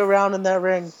 not play around in that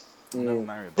ring. I know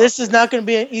Mario This Baccarat is not going to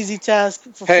be an easy task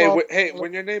for Hey, Flaw.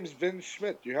 when your name's Vin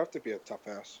Schmidt, you have to be a tough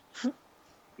ass.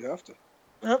 You have to.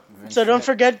 Yep. Vin So don't Schmidt.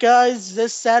 forget, guys,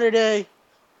 this Saturday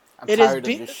I'm it is tired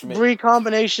of your Schmidt. Bree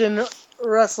combination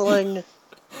wrestling.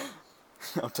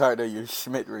 I'm tired of your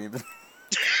Schmidt Reben.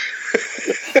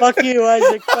 Fuck you,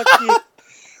 Isaac. Fuck you.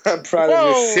 I'm proud of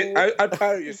your Whoa. shit. I'm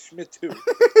proud of your Schmidt too.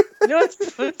 You know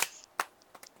what's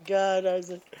God,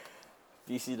 Isaac.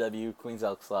 BCW Queens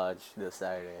Elks Lodge this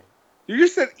Saturday. You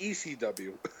just said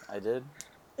ECW. I did?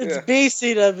 It's Yeah.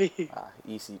 BCW.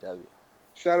 ECW.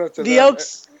 Shout out to The them.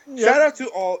 Elks. Shout out to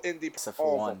all indie. Except for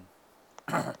all of one.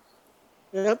 them.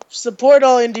 Yep. Support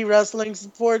all indie wrestling.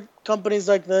 Support companies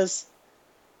like this.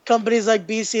 Companies like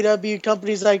BCW.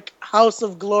 Companies like House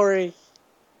of Glory.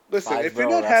 Listen, Five if you're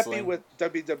Borough not happy Wrestling. with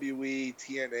WWE,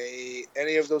 TNA,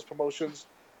 any of those promotions,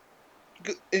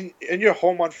 and you're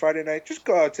home on Friday night, just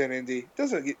go out to an indie.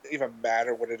 Doesn't even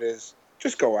matter what it is.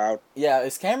 Just go out. Yeah,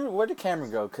 is Cameron? Where did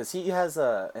Cameron go? Because he has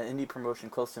an indie promotion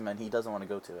close to him and he doesn't want to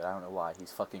go to it. I don't know why.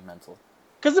 He's fucking mental.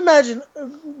 Because imagine,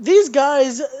 these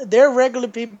guys, they're regular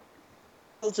people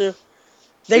too.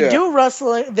 They Yeah. do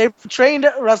wrestling. They're trained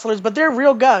wrestlers, but they're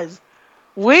real guys.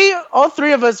 All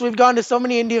three of us, we've gone to so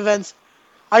many indie events.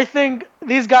 I think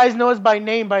these guys know us by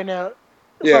name by now.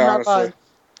 If Yeah, I'm not honestly. lying.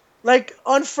 Like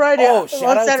on Friday, Oh, shout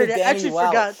on out Saturday, to I Danny actually Welsh.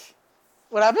 forgot.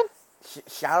 What happened?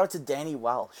 Shout out to Danny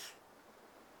Welsh,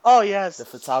 Oh, yes. the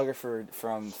photographer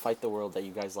from Fight the World that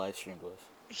you guys live streamed with.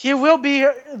 He will be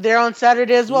there on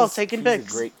Saturday as well, taking he's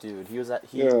pics. a great dude. He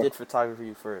Yeah. did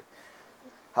photography for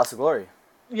House of Glory.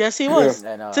 Yes, he was.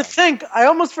 And To think, I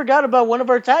almost forgot about one of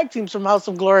our tag teams from House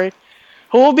of Glory,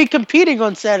 who will be competing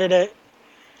on Saturday.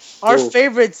 Our Cool.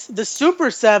 favorites, the Super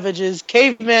Savages,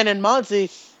 Caveman and Monty.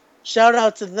 Shout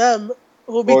out to them.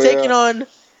 Who will be Oh, taking yeah. on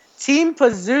Team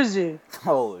Pazuzu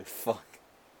holy fuck.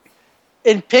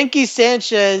 and Pinky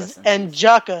Sanchez Rest in and peace.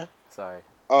 Jaka. Sorry,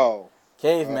 Oh.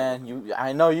 Caveman.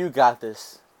 I know you got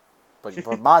this, but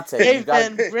Monte, you got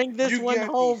Caveman, bring this You one got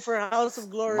home these. for House of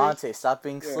Glory. Monte. Stop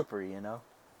being Yeah. slippery. You know.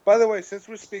 By the way, since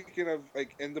we're speaking of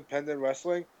like independent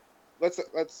wrestling, let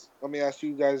me ask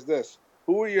you guys this: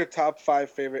 who are your top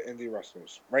 5 favorite indie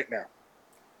wrestlers right now?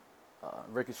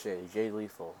 Ricochet, Jay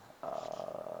Lethal,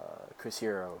 Chris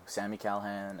Hero, Sammy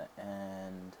Callahan,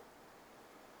 and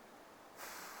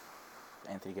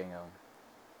Anthony Gango.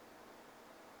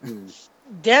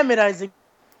 Damn it, Isaac.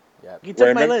 Yeah. You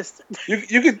took my Raymond? list.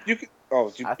 You could.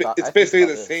 Oh, I thought- it's I think basically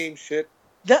about the this. same shit.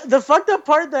 The fucked up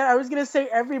part that I was going to say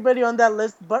everybody on that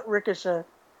list but Ricochet.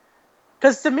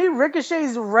 Because to me, Ricochet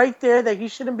is right there that he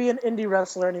shouldn't be an indie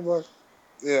wrestler anymore.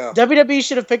 Yeah. WWE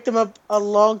should have picked him up a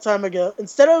long time ago.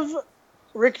 Instead of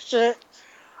Ricochet,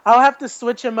 I'll have to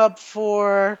switch him up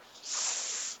for...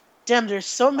 Damn, there's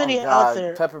so many oh, out God.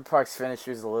 there. Pepper Park's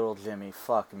finisher's a little Jimmy.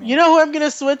 Fuck me. You know who I'm going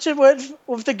to switch him with?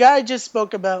 With the guy I just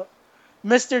spoke about.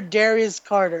 Mr. Darius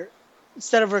Carter.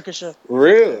 Instead of Ricochet.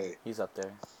 Really? He's up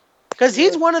there. Because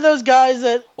he's one of those guys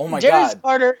that... Oh my Darius God.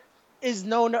 Carter is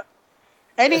known...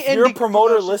 Any If you're a indie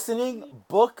promoter promotion- listening,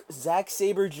 book Zack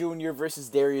Sabre Jr. versus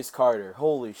Darius Carter.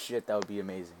 Holy shit, that would be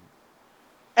amazing.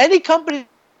 Any company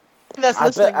that's I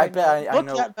listening bet. I right bet. now, I book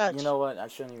know. that match. You know what? I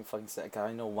shouldn't even fucking say it. 'Cause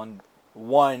I know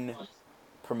one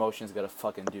promotion's gonna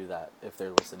fucking do that if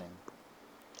they're listening.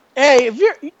 Hey, if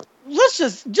you're, let's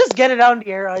just get it out in the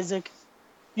air, Isaac.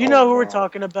 You Oh, know who we're no.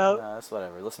 talking about. Nah, that's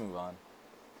whatever. Let's move on.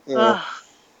 Yeah.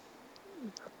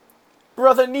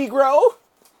 Brother Negro.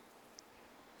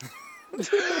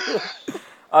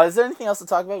 Is there anything else to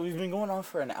talk about? We've been going on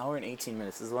for an hour and 18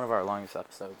 minutes. This is one of our longest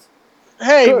episodes.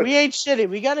 Hey, Good. we ain't shitty.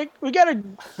 We gotta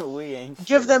We ain't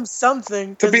give shit. them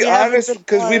something. To 'cause be we haven't honest,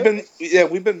 because been-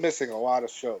 we've been missing a lot of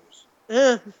shows.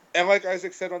 Eh, And like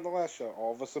Isaac said on the last show,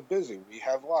 all of us are busy. We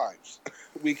have lives.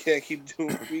 We can't keep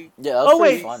doing. Yeah, that was Oh,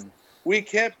 pretty wait. fun. We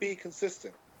can't be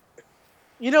consistent.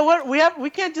 you know what? We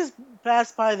can't just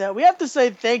pass by that. We have to say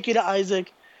thank you to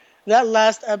Isaac. That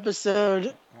last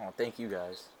episode, Oh, thank you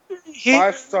guys. he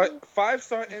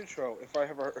 5-star intro. If I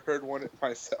ever heard one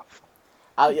myself.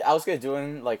 I was gonna do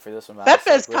it like for this one. but I was Pepe's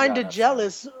like, we got kind of enough time.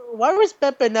 jealous. Why was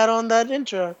Pepe not on that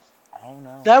intro? I don't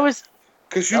know. That was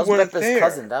Because That you was weren't Pepe's there.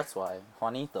 cousin. That's why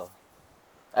Juanito.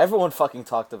 Everyone fucking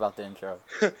talked about the intro.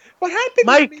 What happened,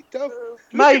 Mike, Juanito? Look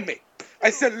Mike. at me. I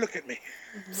said, look at me.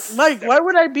 Mike. Why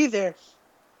would I be there?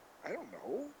 I don't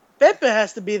know. Pepe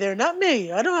has to be there, not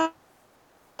me. I don't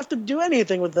have to do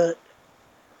anything with that.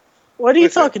 What are you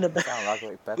Listen. talking about? Sound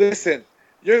like Pepe. Listen,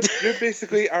 you're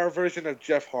basically our version of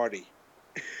Jeff Hardy.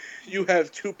 You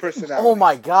have two personalities. Oh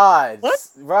my god. What?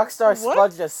 Rockstar What?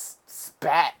 Spud just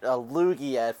spat a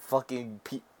loogie at fucking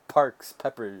Parks,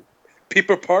 Pepper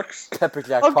Parks. Jack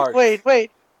Okay, Parks.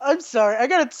 wait. I'm sorry. I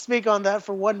gotta speak on that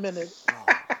for 1 minute.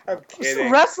 I'm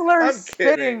kidding. Wrestlers I'm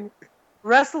spitting. kidding.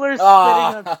 Wrestlers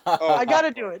Ah. spitting. Oh. I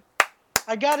gotta do it.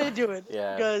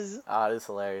 Yeah. Because This is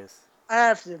hilarious. I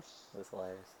have to. This is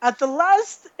hilarious. At the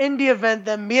last indie event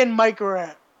that me and Mike were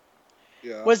at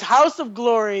Yeah. was House of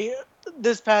Glory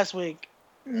this past week.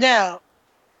 Now,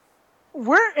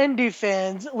 we're indie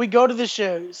fans. We go to the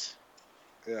shows.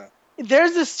 Yeah.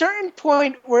 There's a certain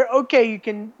point where, okay, you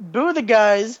can boo the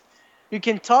guys. You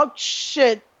can talk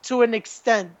shit to an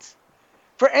extent.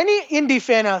 For any indie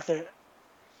fan out there,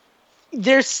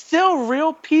 there's still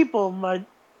real people,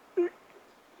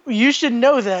 you should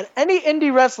know that. Any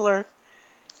indie wrestler,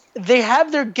 they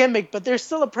have their gimmick, but they're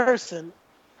still a person.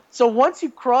 So once you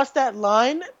cross that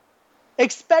line,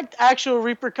 expect actual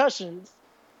repercussions.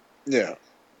 Yeah.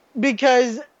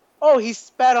 Because, he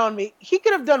spat on me. He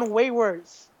could have done way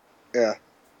worse. Yeah.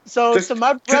 So Just- to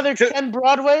my brother just- Ken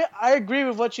Broadway, I agree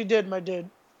with what you did, my dude.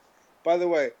 By the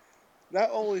way, not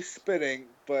only spitting,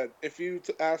 but if you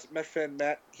ask Met fan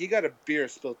Matt, he got a beer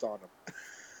spilt on him.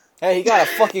 Hey, he got a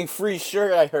fucking free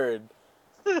shirt, I heard.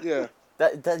 Yeah.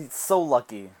 That's so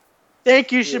lucky.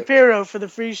 Thank you, Yeah. Shapiro, for the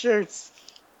free shirts.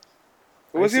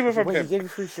 It wasn't even from Wait, him. he gave you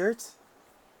free shirts?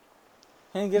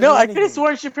 He didn't give No, you I could have anything.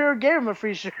 sworn Shapiro gave him a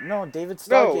free shirt. No, David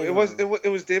Starr No, gave it was him. it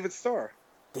was David Starr.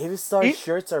 David Starr's He-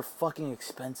 shirts are fucking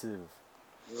expensive.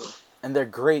 Yeah. And they're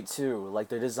great too. Like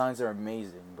their designs are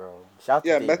amazing, bro. Shout out to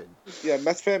Yeah, David. Yeah,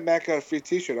 Mets fan Matt got a free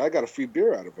T-shirt. I got a free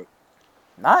beer out of it.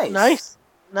 Nice.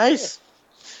 Nice.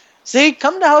 See,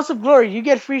 come to House of Glory. You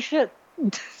get free shit.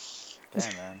 Damn,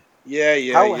 man. Yeah,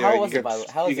 yeah. How- yeah. how you was it, get, by the way?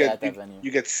 How you was it get, at that you, venue?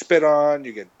 You get spit on.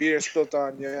 You get beer spilt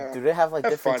on. Yeah. Do they have like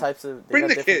Have different fun. types of? They Bring got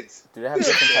the different- kids. Do they have They'll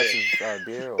different enjoy types of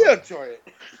beer? Or They'll enjoy it.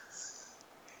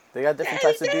 they got different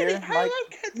types of beer, How Mike?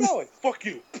 them kids going? Fuck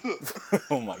you.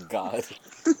 Oh my god.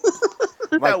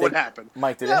 That Mike, would they- happen.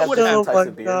 Mike, do they That have would different Oh types my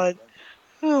of beer? god.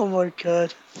 Oh my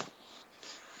god.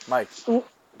 Mike,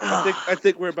 I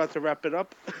think we're about to wrap it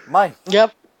up. Mike,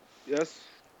 Yep. Yes.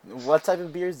 what type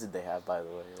of beers did they have, by the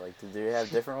way? Like, did they have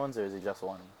different ones, or is it just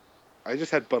one? I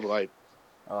just had Bud Light.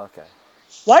 Oh, okay.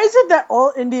 Why is it that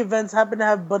all indie events happen to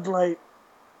have Bud Light?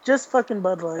 Just fucking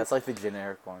Bud Light. That's like the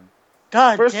generic one.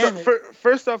 God First, damn it.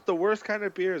 first off, the worst kind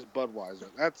of beer is Budweiser.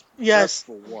 That's Yes.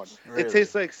 for one. Really? It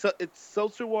tastes like it's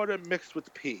seltzer water mixed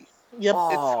with pee. Yep. Oh.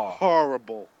 It's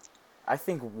horrible. I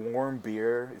think warm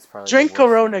beer is probably Drink the worst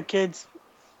Corona, thing. kids.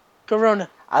 Corona.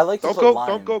 I like to Don't put go lime.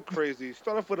 don't go crazy.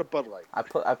 Start off with a Bud Light. I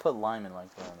put lime in my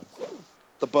Coronas.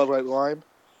 The Bud Light lime.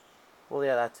 Well,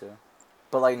 yeah, that too.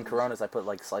 But like in Coronas, I put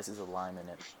like slices of lime in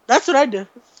it. That's what I do.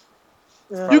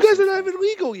 Yeah. You guys are not even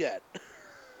legal yet.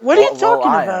 What are you Well,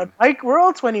 talking I about? am. Mike, we're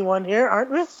all 21 here,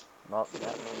 aren't we? Well,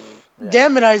 yeah.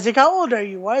 Damn it, Isaac. How old are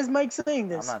you? Why is Mike saying I'm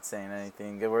this? not saying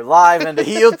anything. We're live in the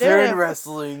Heel Turn Damn.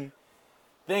 Wrestling.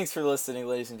 Thanks for listening,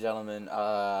 ladies and gentlemen.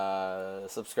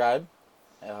 Subscribe.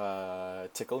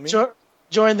 Tickle me.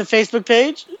 Join the Facebook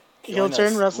page. Join Heel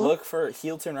Turn us. Wrestling. Look for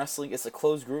Heel Turn Wrestling. It's a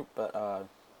closed group, but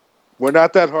We're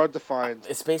not that hard to find.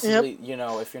 it's basically, you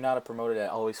know, if you're not a promoter that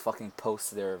always fucking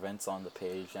posts their events on the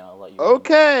page, and I'll let you know.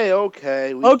 Okay.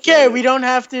 Okay, get we it. don't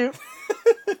have to.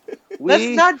 Let's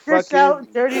We not dish fucking-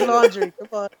 out dirty laundry. Come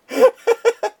on.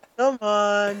 Come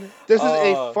on. This is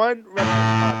Oh. a fun wrestling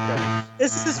podcast.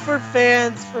 This is for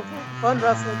fans, for fun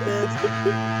wrestling kids.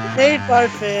 Made by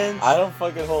fans. I don't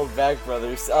fucking hold back,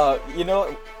 brothers. You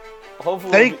know,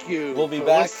 hopefully Thank you. we'll be for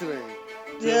back. listening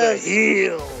to Yes. the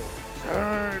Heel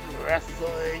Turn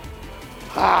Wrestling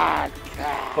Podcast.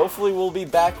 Hopefully we'll be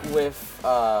back with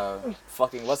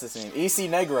fucking what's his name? EC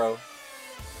Negro.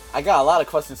 I got a lot of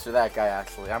questions for that guy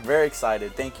actually. I'm very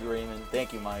excited. Thank you, Raymond.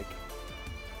 Thank you, Mike.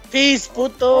 Peace,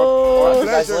 Talk to putos. you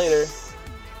guys pleasure. later.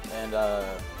 And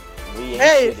we ain't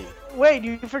Hey, shitty. wait,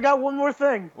 you forgot one more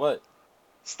thing. What?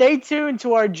 Stay tuned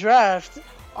to our draft.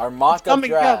 Our mock-up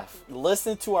coming up. draft.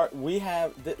 Listen to our.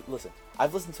 Listen.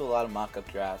 I've listened to a lot of mock-up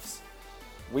drafts.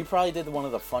 We probably did one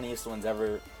of the funniest ones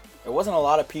ever. It wasn't a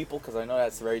lot of people because I know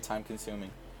that's very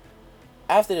time-consuming.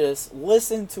 After this,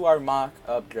 listen to our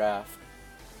mock-up draft.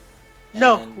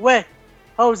 No, And wait.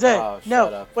 Jose. Oh, shut no,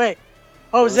 up. wait. it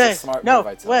was a Jose. smart No, move,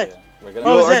 I tell wait. you. We're gonna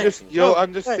Jose. You'll no,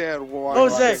 understand why.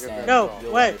 Jose, I'm taking that no, call.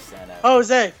 You'll wait. understand that.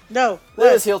 Jose. No, This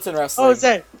is wait. Hilton Wrestling.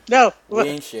 Jose. No, We wait.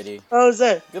 ain't shitty.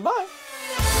 Jose. Goodbye.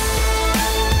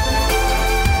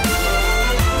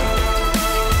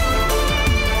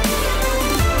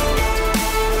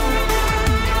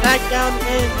 Backdown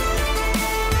ends.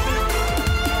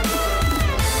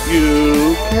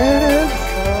 You can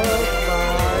suck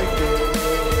my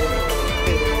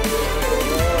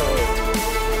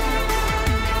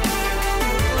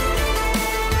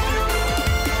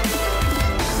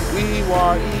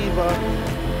are Eva.